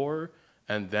built for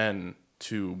and then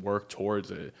to work towards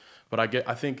it. But I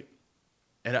think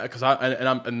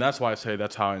that's why I say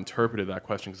that's how I interpreted that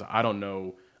question, because I don't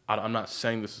know, I'm not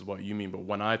saying this is what you mean, but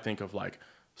when I think of, like,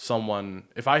 someone,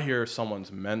 if I hear someone's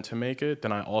meant to make it,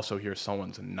 then I also hear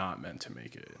someone's not meant to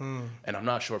make it. And I'm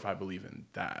not sure if I believe in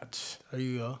that. There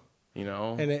you go. You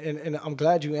know? And I'm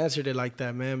glad you answered it like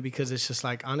that, man, because it's just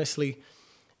like, honestly,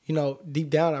 deep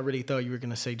down, I really thought you were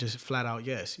going to say just flat out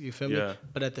yes. You feel me?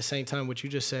 But at the same time, what you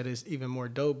just said is even more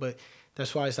dope. But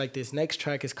that's why it's like this next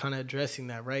track is kind of addressing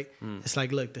that, right? It's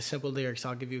like, look, the simple lyrics,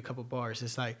 I'll give you a couple bars.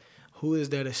 It's like, who is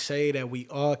there to say that we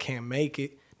all can't make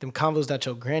it? Them convos that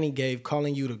your granny gave,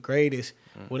 calling you the greatest.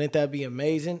 Wouldn't that be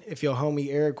amazing if your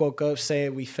homie Eric woke up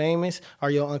saying we famous,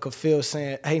 or your Uncle Phil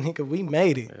saying, hey, nigga, we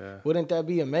made it? Yeah. Wouldn't that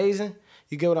be amazing?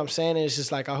 You get what I'm saying? And it's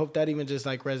just like, I hope that even just,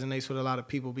 like, resonates with a lot of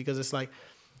people, because it's like,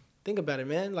 think about it,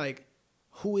 man. Like,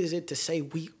 who is it to say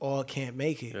we all can't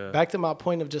make it? Yeah. Back to my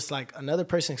point of just, like, another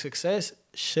person's success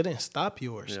shouldn't stop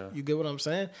yours. Yeah. You get what I'm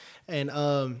saying? And,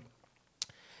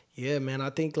 yeah, man,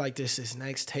 I think, like, this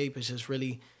next tape is just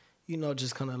really,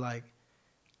 just kind of like,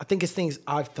 I think it's things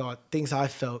I've thought, things I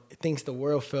felt, things the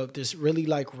world felt, just really,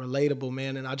 like, relatable,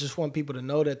 man. And I just want people to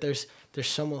know that there's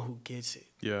someone who gets it.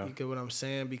 Yeah. You get what I'm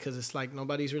saying? Because it's like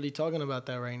nobody's really talking about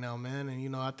that right now, man.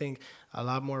 And, I think a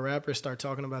lot more rappers start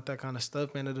talking about that kind of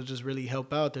stuff, man. It'll just really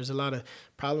help out. There's a lot of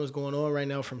problems going on right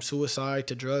now, from suicide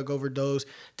to drug overdose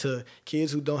to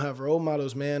kids who don't have role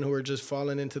models, man, who are just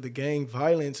falling into the gang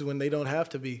violence when they don't have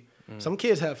to be. Some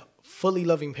kids have fully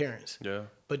loving parents. Yeah.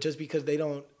 But just because they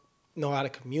don't know how to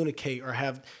communicate or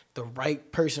have the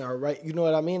right person or right, you know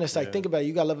what I mean? It's like, think about it.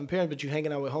 You got loving parents, but you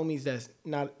hanging out with homies that's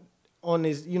not on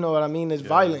this, you know what I mean? There's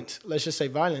violence. Let's just say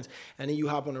violence. And then you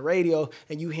hop on the radio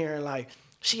and you hearing, like,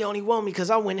 she only want me because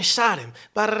I went and shot him.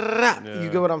 You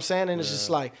get what I'm saying? And it's just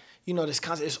like, this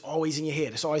concept is always in your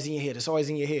head. It's always in your head. It's always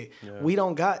in your head. Yeah. We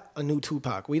don't got a new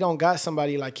Tupac. We don't got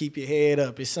somebody like Keep Your Head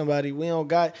Up. It's somebody, we don't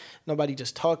got nobody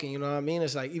just talking, you know what I mean?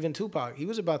 It's like, even Tupac, he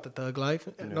was about the thug life.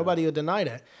 Yeah. Nobody will deny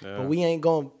that. Yeah. But we ain't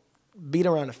going to beat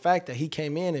around the fact that he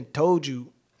came in and told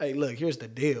you hey, look, here's the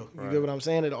deal. You get what I'm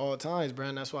saying? At all times, bro.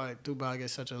 And that's why Tupac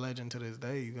is such a legend to this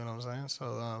day. You get what I'm saying?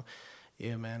 So,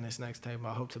 yeah, man, this next tape,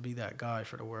 I hope to be that guy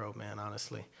for the world, man,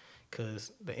 honestly.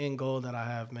 Because the end goal that I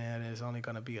have, man, is only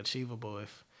going to be achievable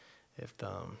if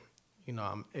you know,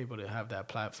 I'm able to have that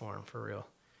platform for real.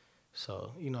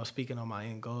 So, you know, speaking on my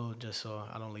end goal, just so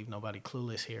I don't leave nobody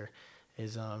clueless here,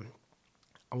 is I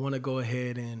want to go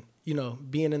ahead and, you know,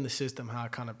 being in the system, how I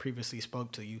kind of previously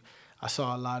spoke to you, I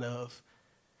saw a lot of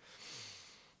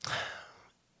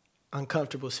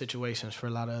uncomfortable situations for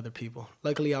a lot of other people.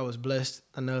 Luckily, I was blessed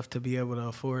enough to be able to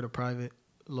afford a private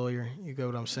lawyer. You get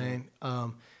what I'm saying?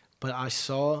 But I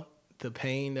saw the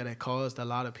pain that it caused a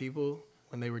lot of people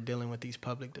when they were dealing with these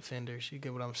public defenders. You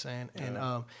get what I'm saying? Yeah. And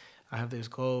I have this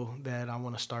goal that I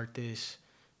want to start this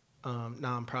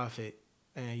nonprofit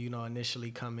and, you know, initially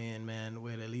come in, man,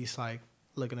 with at least like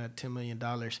looking at $10 million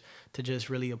to just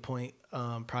really appoint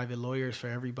private lawyers for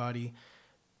everybody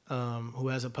who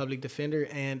has a public defender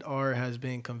and or has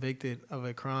been convicted of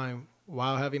a crime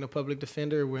while having a public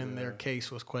defender when their case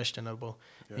was questionable.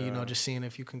 Yeah. And, you know, just seeing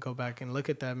if you can go back and look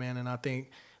at that, man. And I think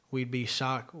we'd be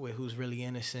shocked with who's really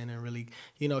innocent and really,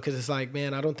 you know, because it's like,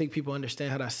 man, I don't think people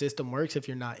understand how that system works if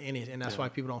you're not in it. And that's why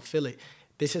people don't feel it.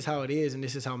 This is how it is, and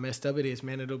this is how messed up it is,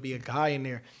 man. It'll be a guy in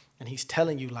there, and he's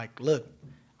telling you, like, look,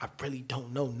 I really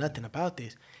don't know nothing about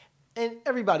this. And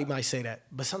everybody might say that,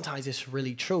 but sometimes it's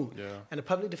really true. Yeah. And the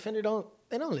public defender don't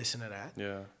listen to that.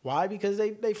 Yeah. Why? Because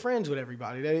they friends with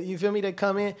everybody. You feel me? They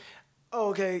come in, oh,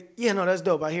 okay, yeah, no, that's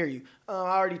dope. I hear you.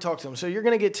 I already talked to them. So you're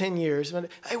going to get 10 years.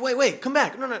 Hey, wait, come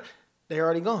back. No. They're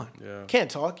already gone. Yeah.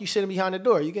 Can't talk. You sitting behind the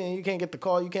door. You can't get the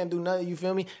call. You can't do nothing. You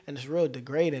feel me? And it's real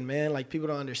degrading, man. Like, people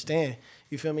don't understand.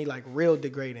 You feel me? Like, real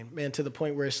degrading, man, to the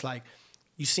point where it's like,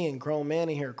 you seeing grown men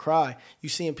in here cry. You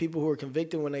seeing people who were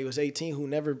convicted when they was 18 who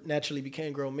never naturally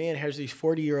became grown men. Here's these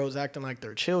 40-year-olds acting like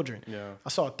they're children. Yeah. I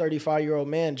saw a 35-year-old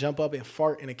man jump up and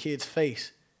fart in a kid's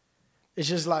face. It's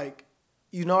just like,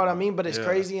 you know what I mean? But it's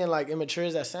crazy and like immature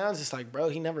as that sounds. It's like, bro,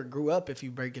 he never grew up if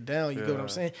you break it down. You get what I'm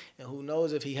saying? And who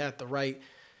knows if he had the right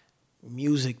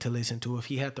music to listen to, if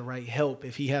he had the right help,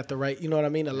 if he had the right, you know what I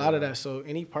mean? A lot of that. So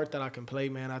any part that I can play,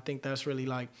 man, I think that's really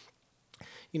like,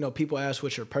 you know, people ask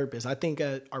what's your purpose. I think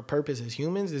our purpose as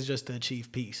humans is just to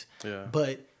achieve peace. Yeah.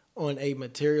 But on a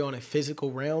material, on a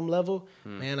physical realm level,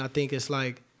 man, I think it's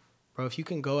like, bro, if you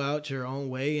can go out your own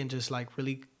way and just like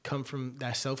really come from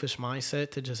that selfish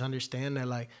mindset to just understand that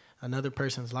like another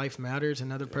person's life matters,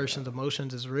 another person's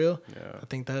emotions is real, I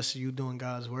think that's you doing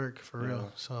God's work for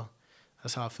real. So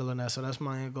that's how I feel on that. So that's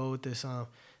my end goal with this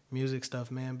music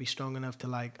stuff, man. Be strong enough to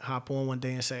like hop on one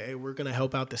day and say, hey, we're going to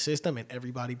help out the system, and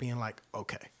everybody being like,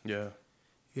 okay. Yeah.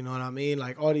 You know what I mean?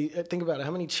 Like think about it.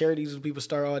 How many charities do people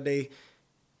start all day?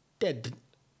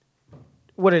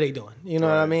 What are they doing? You know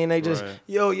what I mean? They just,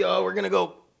 yo, we're going to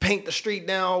go paint the street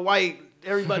down white.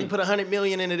 Everybody put $100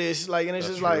 million into this. Like, and it's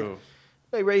that's just true. Like,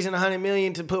 they raising $100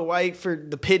 million to put white for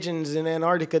the pigeons in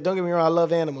Antarctica. Don't get me wrong, I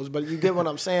love animals, but you get what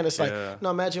I'm saying? It's like, no,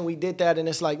 imagine we did that, and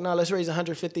it's like, no, let's raise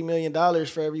 $150 million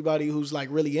for everybody who's like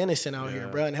really innocent out here,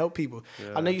 bro, and help people.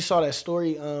 Yeah. I know you saw that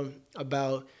story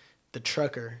about the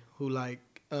trucker who like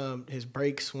his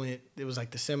brakes went. It was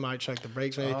like the semi truck. The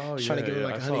brakes went. Trying to give him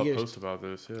like 100 years. I saw a post about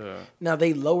this. Yeah. Now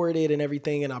they lowered it and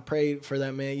everything, and I prayed for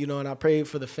that man, you know, and I prayed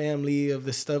for the family of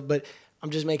this stuff, but I'm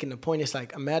just making the point. It's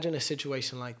like, imagine a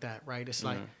situation like that, right? It's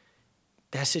like,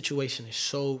 that situation is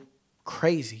so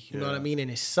crazy, you know what I mean?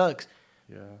 And it sucks.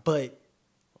 Yeah. But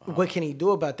what can he do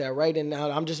about that, right? And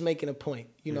now I'm just making a point,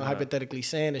 you know, hypothetically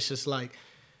saying, it's just like,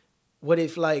 what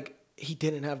if like he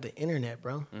didn't have the internet,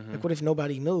 bro? Like, what if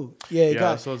nobody knew? Yeah,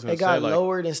 it got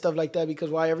lowered and stuff like that,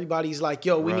 because why everybody's like,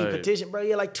 yo, we need petition, bro.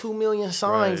 Yeah, like 2 million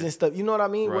signs and stuff. You know what I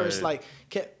mean? Where it's like,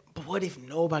 but what if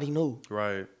nobody knew?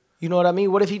 Right. You know what I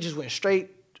mean? What if he just went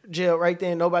straight jail right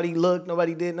there? Nobody looked,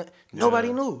 nobody did nothing.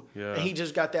 Nobody knew. Yeah. And he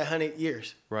just got that 100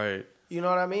 years. Right. You know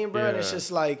what I mean, bro? Yeah. And it's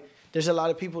just like, there's a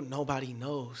lot of people nobody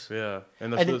knows. Yeah.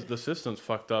 And the system's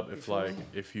fucked up if like,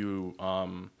 if you,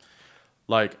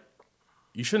 like,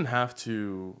 you shouldn't have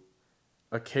to,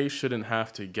 a case shouldn't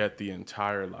have to get the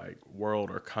entire like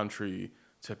world or country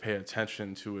to pay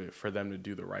attention to it for them to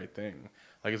do the right thing.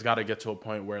 Like, it's got to get to a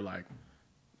point where like,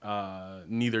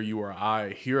 neither you or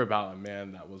I hear about a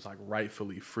man that was like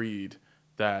rightfully freed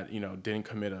that, you know, didn't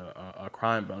commit a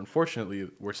crime. But unfortunately,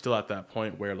 we're still at that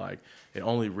point where like it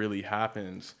only really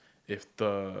happens if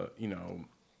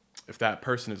if that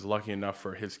person is lucky enough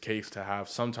for his case to have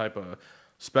some type of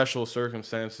special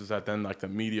circumstances that then like the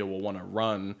media will want to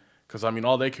run. Because I mean,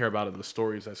 all they care about are the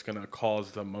stories that's going to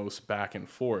cause the most back and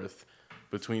forth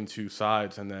between two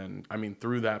sides. And then, I mean,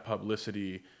 through that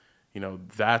publicity,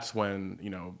 that's when,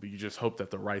 you just hope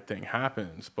that the right thing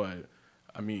happens. But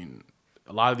I mean,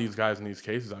 a lot of these guys in these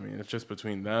cases, I mean, it's just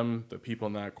between them, the people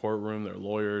in that courtroom, their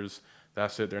lawyers.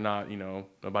 That's it. They're not,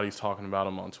 nobody's talking about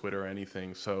them on Twitter or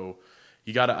anything. So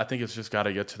I think it's just got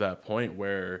to get to that point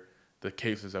where the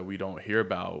cases that we don't hear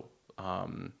about,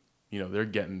 they're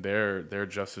getting their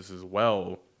justice as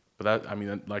well. But that, I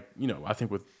mean, like, I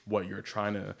think with what you're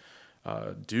trying to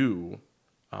do,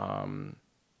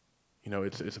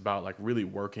 it's about like really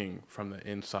working from the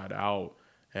inside out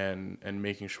and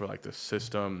making sure like the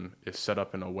system is set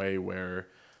up in a way where,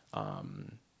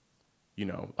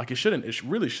 like it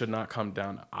really should not come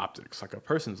down to optics. Like a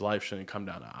person's life shouldn't come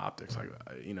down to optics. Like,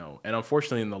 and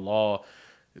unfortunately in the law,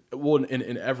 well,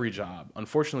 in every job,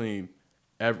 unfortunately,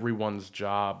 everyone's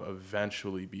job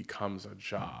eventually becomes a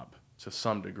job to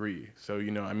some degree. So,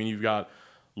 you've got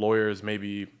lawyers,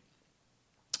 maybe,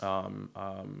 they'll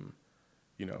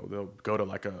go to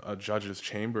like a judge's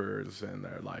chambers and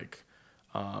they're like,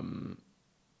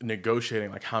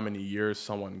 negotiating like how many years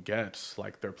someone gets,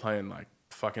 like they're playing like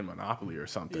fucking Monopoly or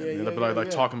something.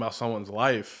 Talking about someone's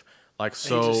life, like,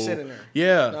 so and just sitting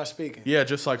there, not speaking. Yeah,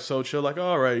 just like so chill, like,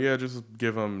 all right, yeah, just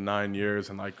give them 9 years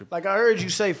and like I heard you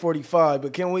say 45,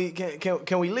 but can we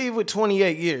leave with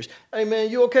 28 years? Hey man,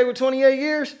 you okay with 28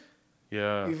 years?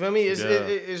 Yeah, you feel me?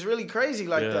 It's really crazy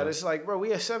like that. It's like, bro,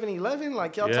 we at 7-Eleven,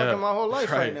 like y'all talking my whole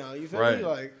life right now. You feel me?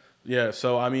 Like, yeah.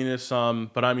 So I mean, it's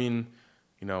but I mean,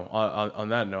 on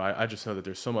that note, I just know that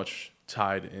there's so much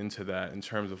tied into that in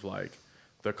terms of like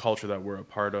the culture that we're a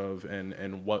part of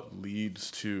and what leads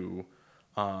to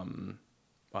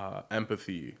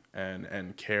empathy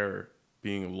and care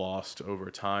being lost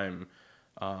over time.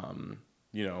 I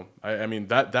mean,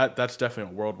 that's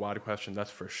definitely a worldwide question.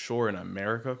 That's for sure an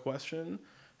America question,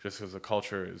 just because the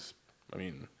culture is, I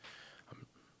mean, I'm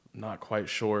not quite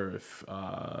sure if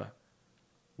I'm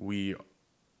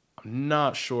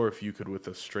not sure if you could with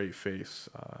a straight face,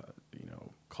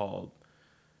 call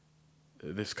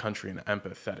this country an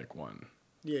empathetic one.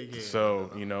 Yeah.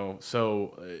 So,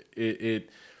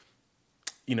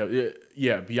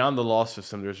 beyond the law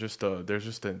system, there's just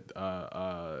an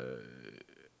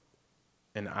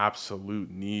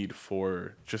absolute need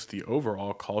for just the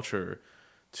overall culture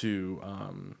to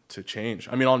change.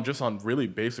 I mean, on really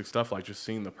basic stuff, like just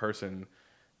seeing the person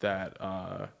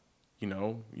that,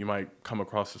 you might come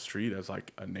across the street as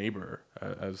like a neighbor,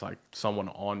 as like someone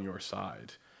on your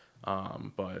side.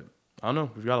 But I don't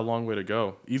know. We've got a long way to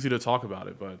go. Easy to talk about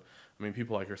it, but I mean,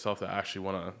 people like yourself that actually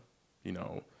want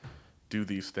to, do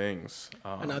these things.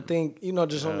 And I think,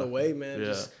 just on the way, man,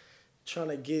 just trying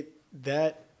to get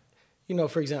that,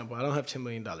 for example, I don't have $10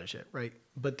 million yet, right?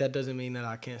 But that doesn't mean that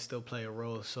I can't still play a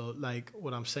role. So, like,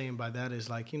 what I'm saying by that is,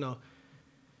 like,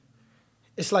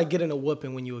 it's like getting a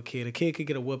whooping when you a kid. A kid could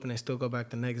get a whooping and still go back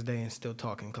the next day and still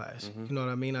talk in class. Mm-hmm. You know what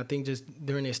I mean? I think just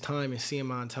during this time and seeing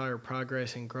my entire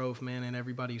progress and growth, man, and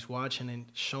everybody's watching and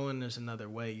showing there's another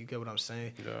way. You get what I'm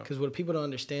saying? Because what people don't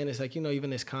understand is, like, even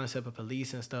this concept of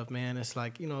police and stuff, man, it's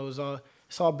like,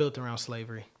 it's all built around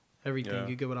slavery. Everything. Yeah.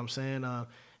 You get what I'm saying? And,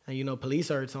 police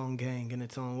are its own gang in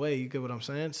its own way. You get what I'm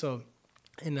saying? So,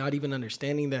 and not even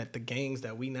understanding that the gangs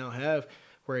that we now have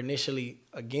were initially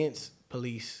against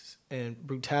police and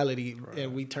brutality,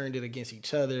 and we turned it against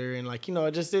each other, and like,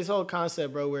 just this whole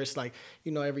concept, bro, where it's like,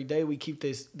 every day we keep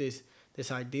this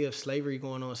idea of slavery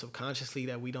going on subconsciously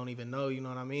that we don't even know. You know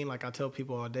what I mean? Like, I tell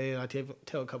people all day, I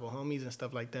tell a couple of homies and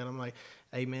stuff like that. I'm like,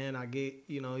 hey man, I get,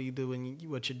 you doing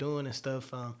what you're doing and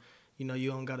stuff.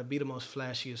 You don't got to be the most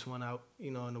flashiest one out,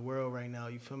 in the world right now.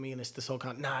 You feel me? And it's this whole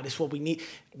this is what we need.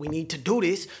 We need to do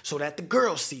this so that the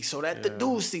girls see, so that the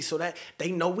dudes see, so that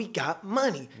they know we got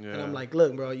money. Yeah. And I'm like,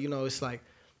 look, bro, it's like,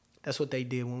 that's what they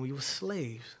did when we were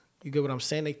slaves. You get what I'm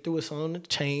saying? They threw us on the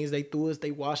chains. They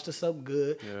washed us up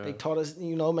good. Yeah. They taught us,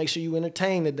 make sure you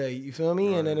entertain today. You feel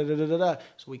me? Right. And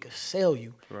so we could sell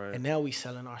you. Right. And now we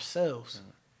selling ourselves.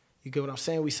 Yeah. You get what I'm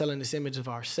saying? We selling this image of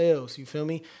ourselves. You feel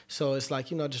me? So it's like,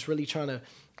 just really trying to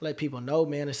let people know,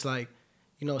 man, it's like,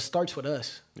 it starts with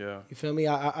us. Yeah. You feel me?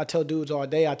 I tell dudes all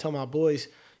day. I tell my boys,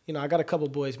 I got a couple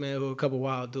boys, man, who are a couple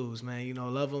wild dudes, man.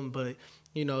 Love them. But,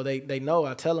 they know.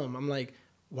 I tell them, I'm like,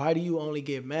 why do you only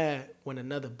get mad when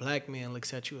another black man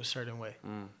looks at you a certain way?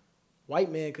 Mm.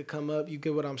 White man could come up, you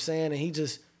get what I'm saying, and he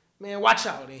just, man, watch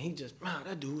out. And he just, man,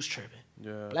 that dude's tripping.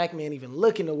 Yeah. Black man even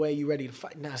looking the way you ready to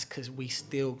fight. Nah, it's because we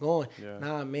still going. Yeah.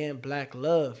 Nah, man, black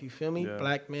love. You feel me? Yeah.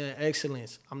 Black man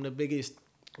excellence. I'm the biggest.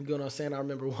 You know what I'm saying? I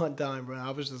remember one time, bro, I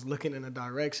was just looking in a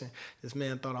direction. This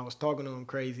man thought I was talking to him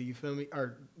crazy. You feel me?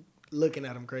 Or looking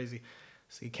at him crazy.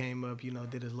 So he came up,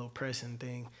 did his little pressing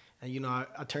thing. And, I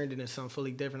turned it into something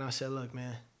fully different. I said, look,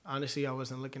 man, honestly, I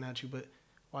wasn't looking at you, but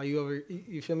Why you over,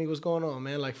 you feel me? What's going on,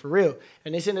 man? Like, for real.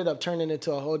 And this ended up turning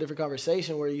into a whole different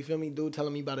conversation where, you feel me, dude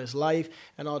telling me about his life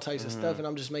and all types of stuff. And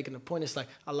I'm just making the point. It's like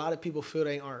a lot of people feel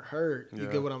they aren't heard. You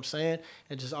get what I'm saying?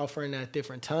 And just offering that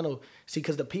different tunnel. See,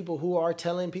 because the people who are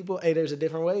telling people, hey, there's a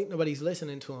different way, nobody's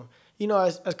listening to them. You know,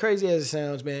 as crazy as it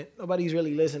sounds, man, nobody's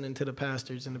really listening to the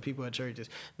pastors and the people at churches.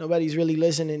 Nobody's really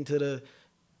listening to the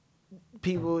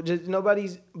people, just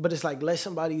nobody's, but it's like, let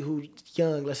somebody who's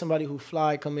young, let somebody who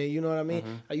fly come in, you know what I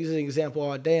mean? I use an example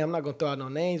all day. I'm not going to throw out no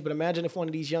names, but imagine if one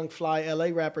of these young fly LA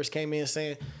rappers came in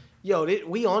saying, yo,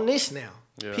 we on this now.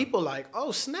 People like,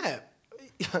 oh, snap.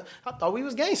 I thought we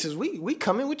was gangsters. We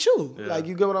coming with you. Like,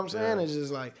 you get what I'm saying? It's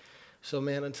just like, so,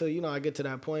 man, until, you know, I get to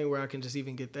that point where I can just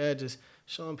even get that, just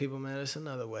showing people, man, it's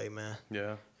another way, man.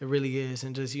 Yeah. It really is.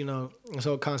 And just, you know, this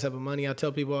whole concept of money, I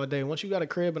tell people all day, once you got a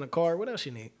crib and a car, what else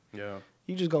you need? Yeah.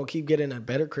 You just going to keep getting a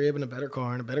better crib and a better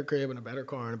car and a better crib and a better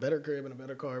car and a better crib and a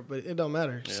better car, but it don't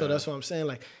matter. Yeah. So that's what I'm saying.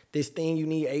 Like, this thing you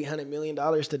need $800 million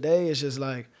today, it's just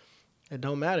like, it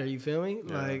don't matter. You feel me?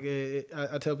 Yeah.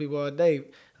 Like, I tell people all day,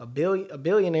 a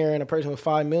billionaire and a person with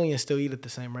 $5 million still eat at the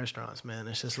same restaurants, man.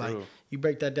 It's just like, you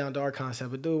break that down to our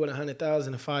concept. A dude with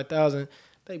 100,000 and 5,000,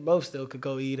 they both still could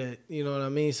go eat at, you know what I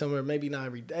mean, somewhere, maybe not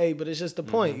every day, but it's just the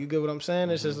point. You get what I'm saying?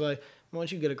 It's just like,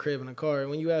 once you get a crib and a car,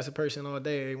 when you ask a person all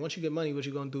day, hey, once you get money, what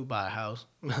you gonna do? Buy a house,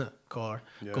 car,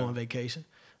 go on vacation.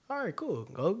 All right, cool.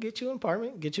 Go get you an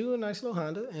apartment, get you a nice little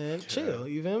Honda, and chill.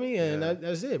 You feel me? And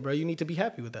that's it, bro. You need to be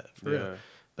happy with that, for real.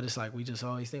 But it's like, we just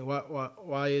always think,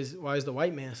 why is the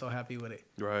white man so happy with it?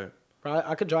 Right. Bro,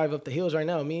 I could drive up the hills right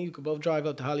now. Me and you could both drive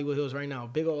up the Hollywood Hills right now.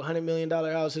 Big old $100 million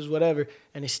houses, whatever,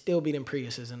 and it still be them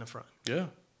Priuses in the front. Yeah.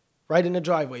 Right in the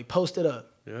driveway, posted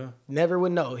up. Yeah. Never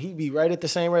would know. He'd be right at the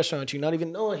same restaurant, you not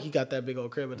even knowing he got that big old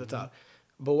crib at the top.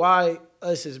 But why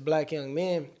us as black young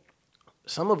men,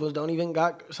 some of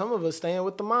us staying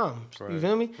with the moms. Right. You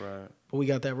feel me? Right. But we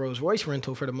got that Rolls Royce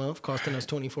rental for the month, costing us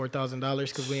 $24,000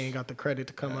 because we ain't got the credit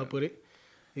to come up with it.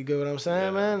 You get what I'm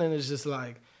saying, man? And it's just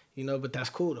like, you know, but that's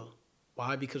cool though.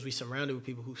 Why? Because we surrounded with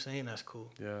people who saying that's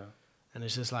cool. Yeah. And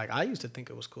it's just like, I used to think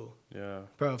it was cool. Yeah.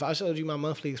 Bro, if I showed you my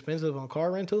monthly expenses on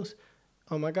car rentals,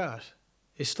 oh my gosh,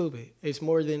 it's stupid. It's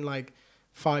more than like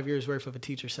 5 years worth of a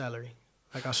teacher's salary.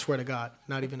 Like, I swear to God,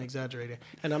 not even exaggerating.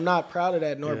 And I'm not proud of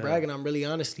that nor bragging. I'm really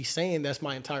honestly saying that's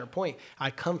my entire point.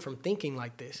 I come from thinking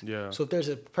like this. Yeah. So if there's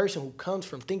a person who comes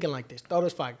from thinking like this, thought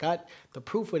if I got the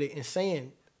proof with it and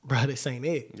saying, bro, this ain't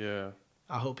it. Yeah.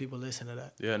 I hope people listen to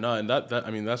that. Yeah, no, and that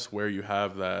I mean, that's where you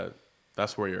have that.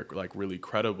 That's where you're like really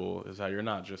credible, is that you're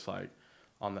not just like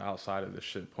on the outside of this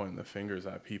shit pointing the fingers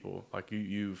at people. Like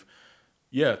you've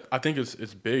I think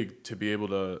it's big to be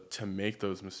able to make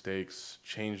those mistakes,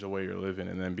 change the way you're living,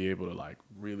 and then be able to like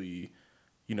really,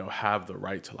 you know, have the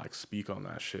right to like speak on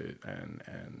that shit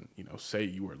and you know, say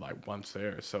you were like once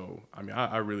there. So I mean,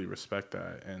 I really respect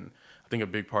that, and I think a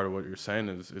big part of what you're saying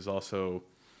is also,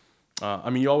 I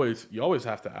mean, you always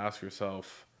have to ask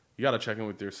yourself. You got to check in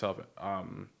with yourself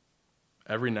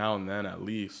every now and then at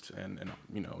least, and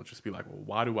you know, just be like, well,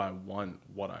 why do I want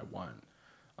what I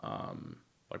want?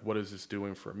 Like, what is this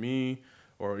doing for me?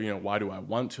 Or, you know, why do I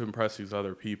want to impress these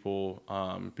other people?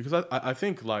 Because I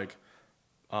think like,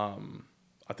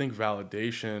 I think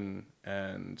validation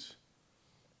and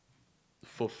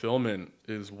fulfillment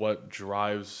is what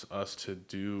drives us to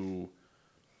do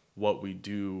what we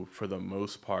do for the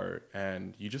most part.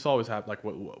 And you just always have like,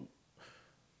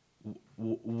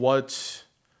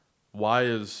 why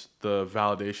is the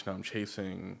validation I'm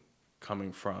chasing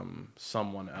coming from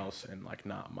someone else and like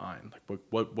not mine? Like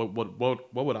what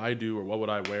would I do, or what would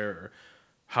I wear, or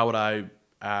how would I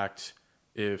act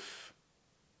if,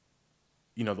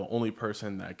 you know, the only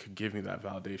person that could give me that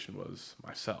validation was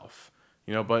myself,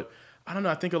 you know? But I don't know.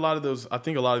 I think a lot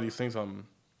of these things I'm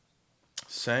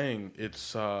saying,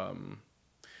 it's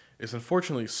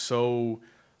unfortunately so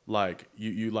like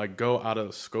you like go out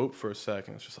of scope for a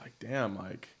second. It's just like, damn,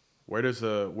 like, where does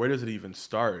it even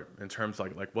start in terms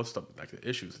of like what's the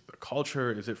issues? The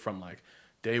culture? Is it from like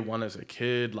day one as a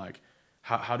kid? Like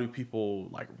how do people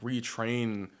like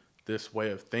retrain this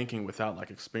way of thinking without like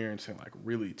experiencing like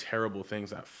really terrible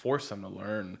things that force them to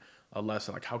learn a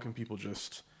lesson? Like, how can people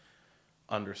just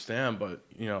understand? But,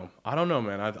 you know, I don't know,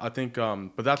 man. I think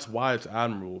but that's why it's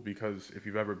admirable, because if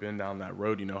you've ever been down that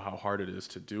road, you know how hard it is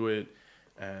to do it.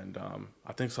 And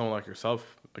I think someone like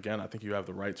yourself, again, I think you have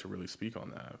the right to really speak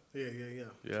on that. Yeah.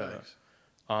 Thanks.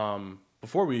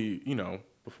 Before we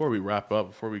wrap up,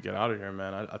 before we get out of here,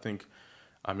 man, I think,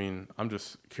 I mean, I'm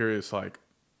just curious, like,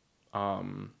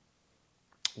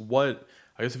 what,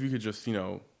 I guess if you could just, you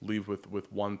know, leave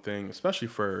with one thing, especially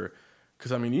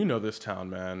because, I mean, you know this town,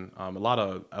 man. A lot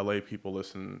of LA people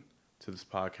listen to this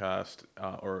podcast,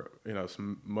 or it's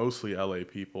mostly LA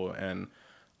people, and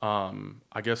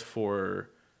I guess for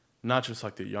not just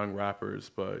like the young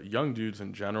rappers, but young dudes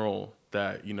in general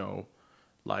that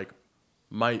like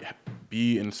might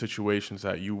be in situations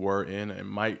that you were in, and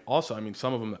might also, I mean,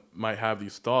 some of them might have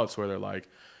these thoughts where they're like,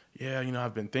 yeah,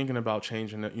 I've been thinking about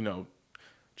changing it,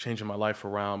 changing my life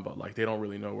around, but like they don't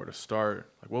really know where to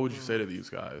start. Like, what would you say to these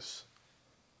guys?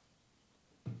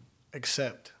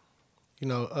 Accept.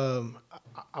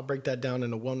 I'll break that down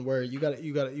into one word. You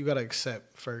gotta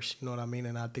accept first. You know what I mean?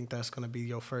 And I think that's gonna be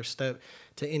your first step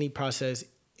to any process.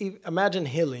 Imagine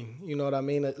healing. You know what I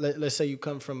mean? Let's say you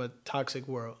come from a toxic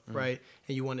world, right?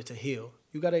 And you wanted to heal.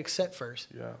 You gotta accept first.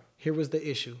 Yeah. Here was the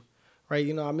issue, right?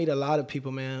 I meet a lot of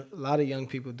people, man. A lot of young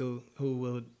people who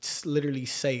will literally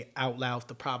say out loud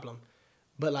the problem,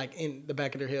 but like in the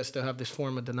back of their head still have this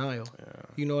form of denial. Yeah.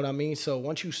 You know what I mean? So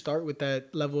once you start with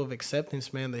that level of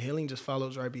acceptance, man, the healing just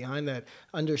follows right behind that.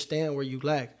 Understand where you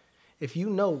lack. If you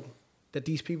know that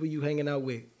these people you hanging out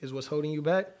with is what's holding you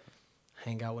back,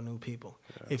 hang out with new people.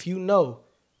 Yeah. If you know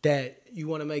that you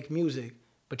want to make music,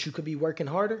 but you could be working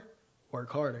harder,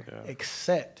 work harder. Yeah.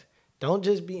 Accept. Don't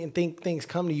just be and think things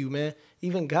come to you, man.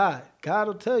 Even God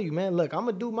will tell you, man, look, I'm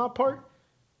going to do my part,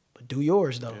 but do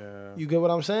yours, though. Yeah. You get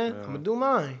what I'm saying? Yeah. I'm going to do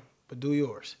mine, but do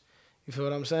yours. You feel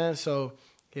what I'm saying? So,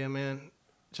 yeah, man,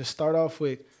 just start off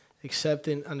with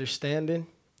accepting, understanding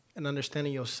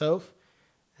yourself,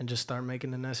 and just start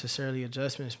making the necessary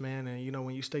adjustments, man. And,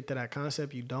 when you stick to that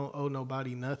concept, you don't owe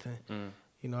nobody nothing.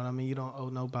 You know what I mean? You don't owe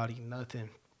nobody nothing.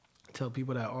 I tell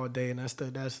people that all day, and that's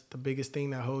the biggest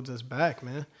thing that holds us back,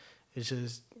 man. It's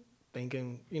just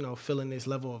thinking, feeling this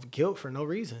level of guilt for no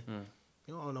reason.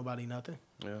 You don't owe nobody nothing.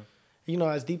 Yeah.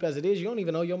 As deep as it is, you don't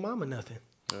even owe your mama nothing.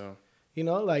 Yeah.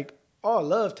 Like, all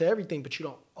love to everything, but you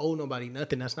don't owe nobody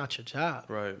nothing. That's not your job.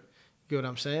 Right. You get what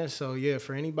I'm saying? So, yeah,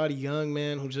 for anybody young,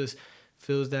 man, who just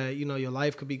feels that, your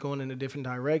life could be going in a different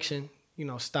direction,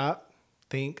 stop,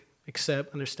 think,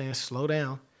 accept, understand, slow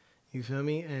down. You feel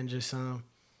me? And just,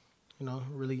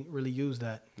 really, really use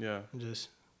that. Yeah. And just,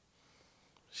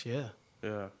 yeah.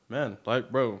 Yeah. Man,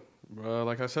 like, bro,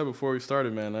 like I said before we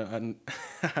started, man,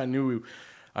 I knew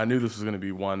this was going to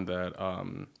be one that,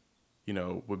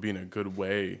 would be in a good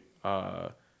way,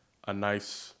 a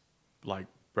nice, like,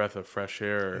 breath of fresh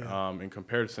air, in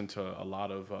comparison to a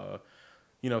lot of,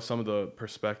 some of the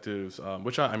perspectives,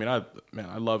 which I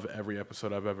love every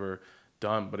episode I've ever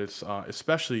done, but it's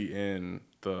especially in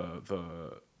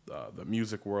the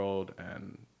music world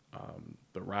and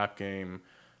the rap game.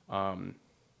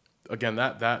 Again,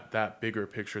 that bigger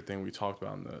picture thing we talked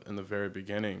about in the very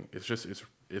beginning, it's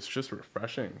just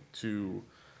refreshing to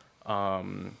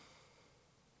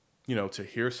to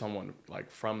hear someone like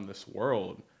from this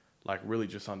world, like really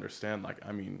just understand, like,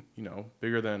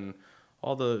 bigger than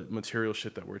all the material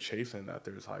shit that we're chasing, that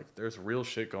there's real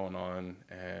shit going on,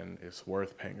 and it's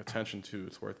worth paying attention to.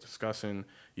 It's worth discussing,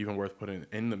 even worth putting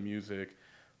in the music.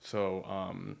 So,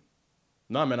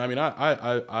 no, man,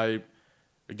 I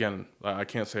again, I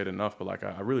can't say it enough, but like,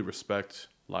 I really respect,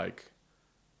 like,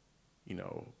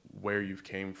 where you've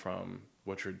came from,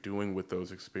 what you're doing with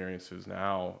those experiences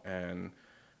now. And,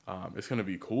 it's going to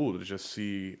be cool to just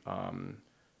see,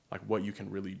 like, what you can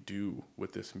really do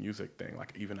with this music thing,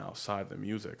 like, even outside the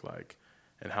music, like,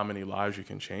 and how many lives you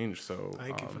can change. So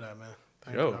thank you for that, man.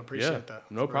 Thank you. I appreciate that.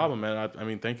 No problem,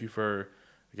 man. Thank you for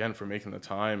making the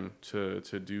time to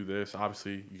do this.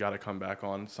 Obviously, you got to come back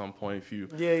on some point if you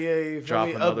drop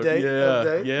another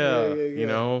update.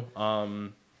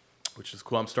 Yeah. Which is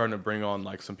cool. I'm starting to bring on,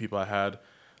 like, some people I had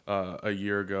a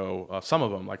year ago. Some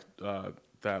of them, like,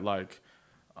 that, like,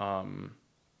 and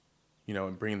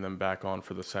bringing them back on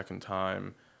for the second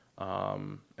time,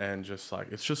 and just, like,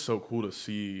 it's just so cool to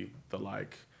see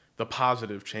the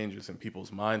positive changes in people's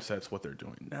mindsets, what they're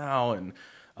doing now, and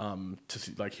to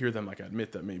see, like, hear them, like,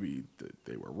 admit that maybe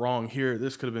they were wrong here,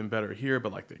 this could have been better here,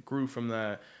 but, like, they grew from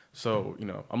that. So,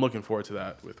 I'm looking forward to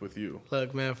that with you.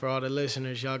 Look, man, for all the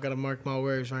listeners, y'all got to mark my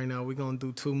words right now. We're going to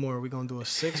do 2 more. We're going to do a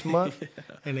 6-month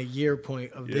and a year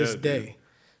point of this day. Dude.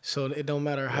 So it don't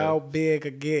matter how big a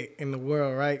get in the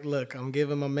world, right? Look, I'm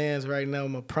giving my mans right now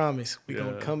my promise. We're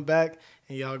going to come back,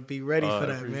 and y'all be ready for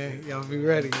that, man. Y'all be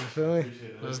ready, you feel me?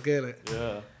 Let's get it.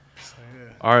 Yeah. So,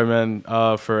 all right,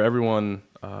 man. For everyone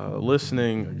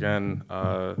listening, again,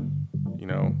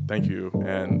 thank you.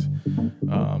 And,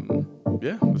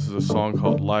 this is a song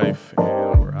called Life,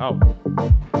 and we're out.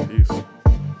 Peace.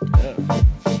 Yeah.